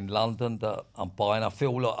property in London that I'm buying. I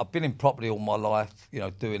feel like I've been in property all my life,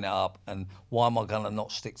 doing it up, and why am I going to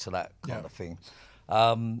not stick to that kind of thing?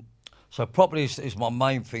 So property is my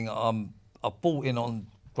main thing. I bought in on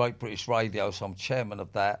Great British Radio, so I'm chairman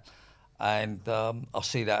of that, and I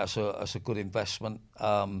see that as a good investment,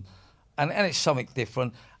 and it's something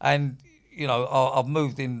different. And I've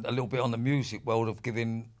moved in a little bit on the music world of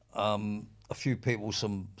giving a few people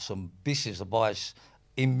some business advice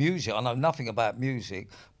in music. I know nothing about music,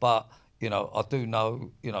 but I do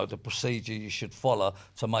know the procedure you should follow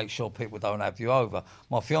to make sure people don't have you over.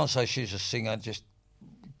 My fiancée, she's a singer, just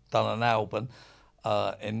done an album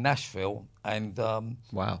in Nashville, and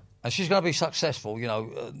wow, and she's going to be successful.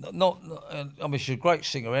 I mean, she's a great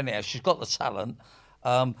singer anyhow. She's got the talent,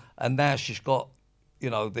 and now she's got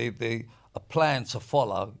a plan to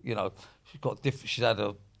follow. She's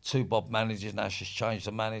had 2 Bob managers, now she's changed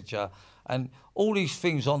the manager, and all these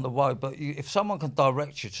things on the road. But if someone can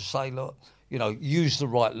direct you to say, look, use the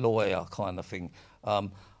right lawyer kind of thing,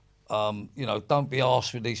 don't be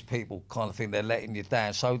arsed with these people kind of thing, they're letting you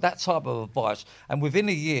down. So that type of advice. And within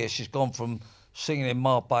a year, she's gone from singing in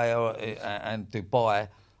Marbella and Dubai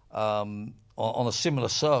on a similar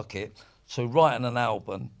circuit to writing an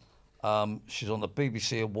album. She's on the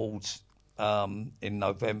BBC Awards in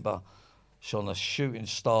November. She's on a Shooting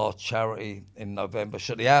Star charity in November. She's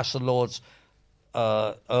at the House of Lords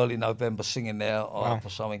early November singing there for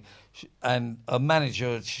something. And a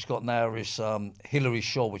manager she's got now is Hilary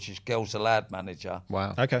Shaw, which is Girls Aloud manager.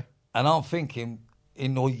 Wow. Okay. And I'm thinking,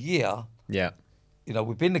 in a year, Yeah. you know,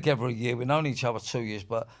 we've been together a year, we've known each other 2 years,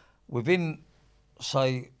 but within,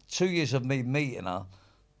 say, 2 years of me meeting her,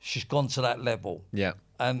 she's gone to that level. Yeah.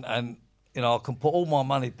 And you know, I can put all my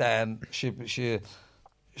money down. She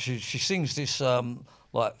sings this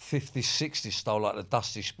like 50s, 60s style, like the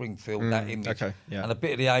Dusty Springfield, that image. Okay, yeah. And a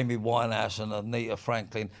bit of the Amy Winehouse and Anita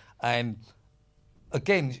Franklin. And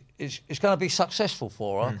again, it's going to be successful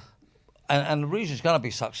for her. And the reason it's going to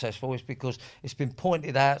be successful is because it's been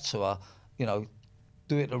pointed out to her, you know,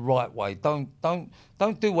 do it the right way. Don't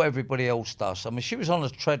do what everybody else does. I mean, she was on a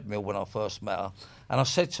treadmill when I first met her, and I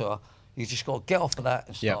said to her, you just got to get off of that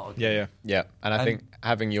and start again. Yeah. And I think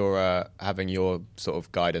having your sort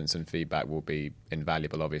of guidance and feedback will be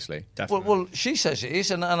invaluable, obviously. Definitely. Well, she says it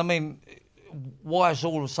is, and I mean, why is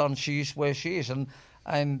all of a sudden she is where she is?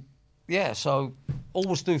 And yeah, so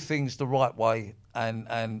always do things the right way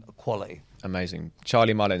and quality. Amazing.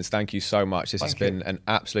 Charlie Mullins, thank you so much. This has been an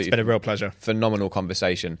absolutely It's been a real pleasure. Phenomenal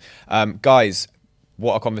conversation. Guys,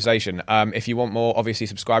 what a conversation. If you want more, obviously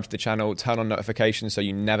subscribe to the channel, turn on notifications so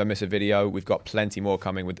you never miss a video. We've got plenty more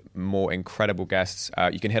coming with more incredible guests.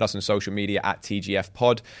 You can hit us on social media at TGF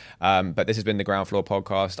Pod. But this has been the Ground Floor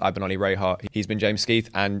Podcast. I've been Ollie Rayhart. He's been James Skeeth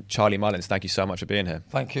and Charlie Mullins. Thank you so much for being here.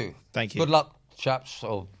 Thank you. Thank you. Good luck, chaps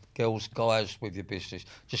or girls, guys, with your business.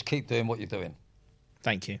 Just keep doing what you're doing.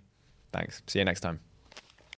 Thank you. Thanks. See you next time.